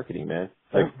fucking marketing, man.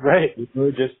 Like, right. People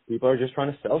are just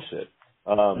trying to sell shit.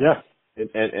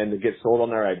 And to get sold on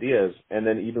their ideas. And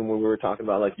then even when we were talking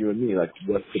about, like, you and me, like,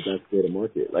 what's the best way to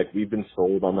market? Like, we've been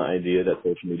sold on the idea that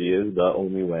social media is the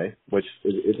only way, which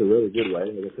is a really good way.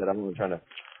 Like I said, I'm not trying to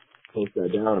post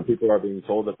that down, and people are being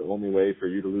told that the only way for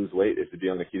you to lose weight is to be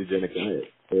on the ketogenic diet,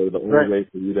 or the only way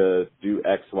for you to do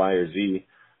X, Y, or Z.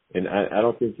 And I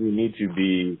don't think you need to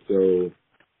be so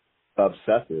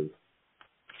obsessive.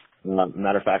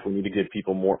 Matter of fact, we need to give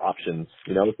people more options.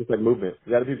 It's just like movement.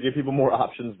 We got to give people more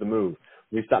options to move.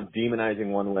 We stop demonizing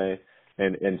one way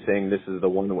and saying this is the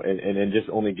one way, and just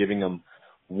only giving them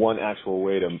one actual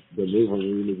way to move. And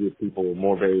we need to give people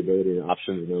more variability and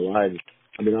options in their lives.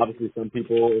 I mean, obviously, some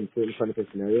people in certain clinical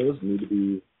scenarios need to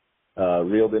be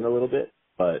reeled in a little bit,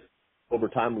 but over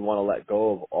time, we want to let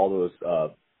go of all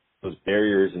those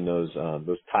barriers and those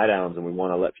tie downs, and we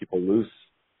want to let people loose,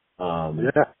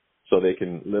 so they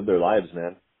can live their lives,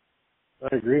 man.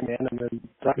 I agree, man. And then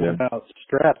talking about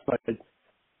stress, like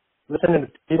listening to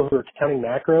people who are counting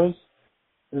macros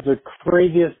is the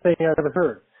craziest thing I've ever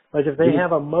heard. Like if they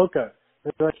have a mocha,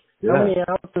 they're like, how many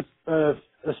ounces of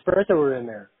espresso were in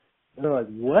there? And they're like,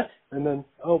 what? And then,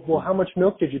 how much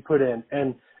milk did you put in?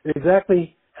 And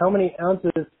exactly how many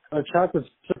ounces of chocolate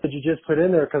chip did you just put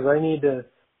in there? Because I need to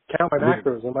count my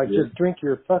macros. I'm like, just drink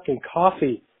your fucking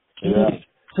coffee. Jeez.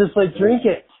 Just like drink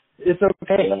it. It's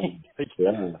okay.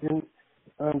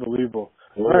 Unbelievable.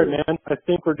 All right, man. I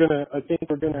think we're gonna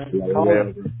call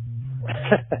it.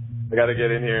 I gotta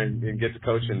get in here and get to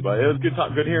coaching, but it was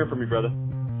good hearing from you, brother.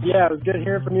 Yeah, it was good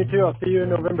hearing from you too. I'll see you in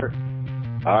November.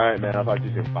 All right, man. I'll talk to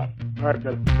you soon. Bye. All right,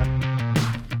 brother. Bye.